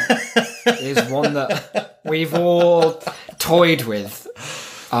button is one that we've all toyed with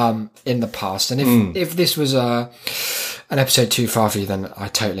in the past. And if this was an episode too far for you, then I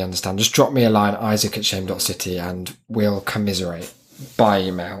totally understand. Just drop me a line, isaac@shame.city, and we'll commiserate by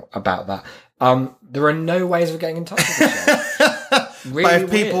email about that. There are no ways of getting in touch with the show. Really but if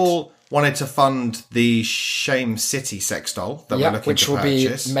weird. people wanted to fund the Shame City sex doll that we're looking which to will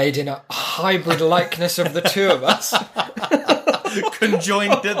purchase, be made in a hybrid likeness of the two of us.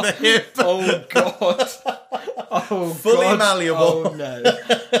 conjoined at the hip, Oh God! Oh, fully God. malleable, Oh no!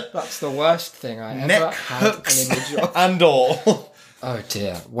 That's the worst thing I ever neck had an hooks image of. and all. Oh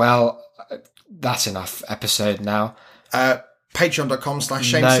dear. Well, that's enough episode now.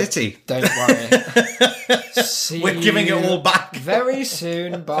 Patreon.com/Shame No, City. Don't worry. See We're giving it you all back. very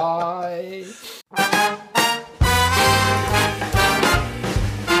soon. Bye.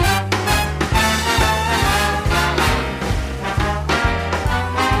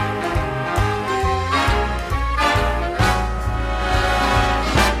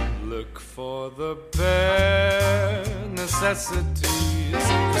 Look for the bare necessities,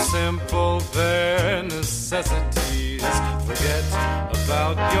 the simple bare necessities. Forget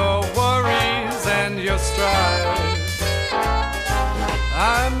about your worries and your strife.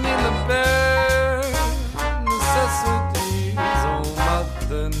 I mean the bare necessities, oh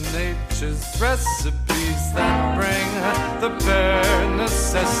Mother Nature's recipes that bring the bare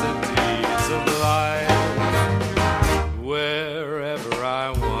necessities of life. Wherever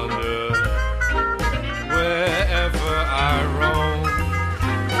I wander, wherever I roam,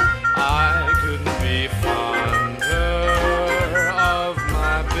 I couldn't be fonder of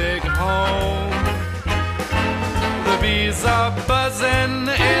my big home. The bees are buzzing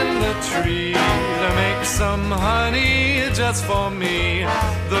in the tree to make some honey just for me.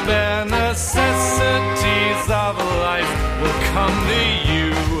 The bare necessities of life will come to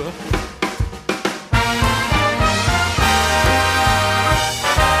you.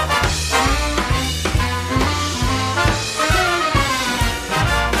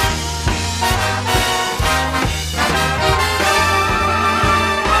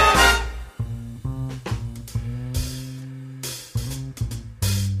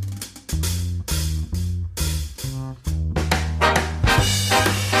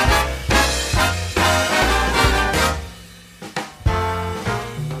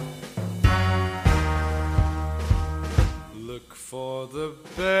 For the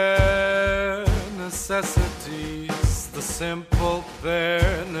bare necessities, the simple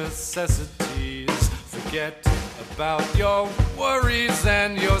bare necessities. Forget about your worries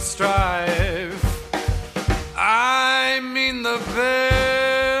and your strife. I mean the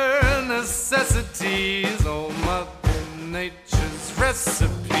bare necessities, oh Mother Nature's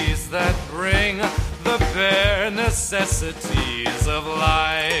recipes that bring the bare necessities of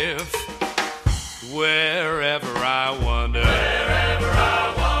life. Wherever I wander, wherever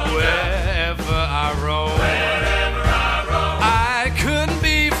I roam, I couldn't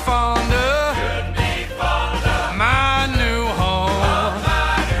be fonder, my new home.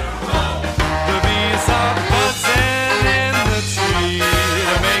 The bees are buzzing in the tree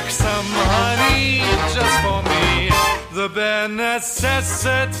to make some honey just for me. The bare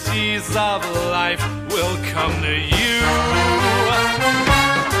necessities of life will come to you.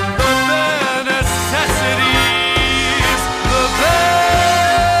 Necessities, the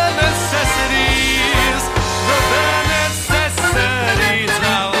bare necessities, the bare necessities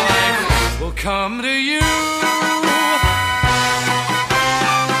of life will come to you.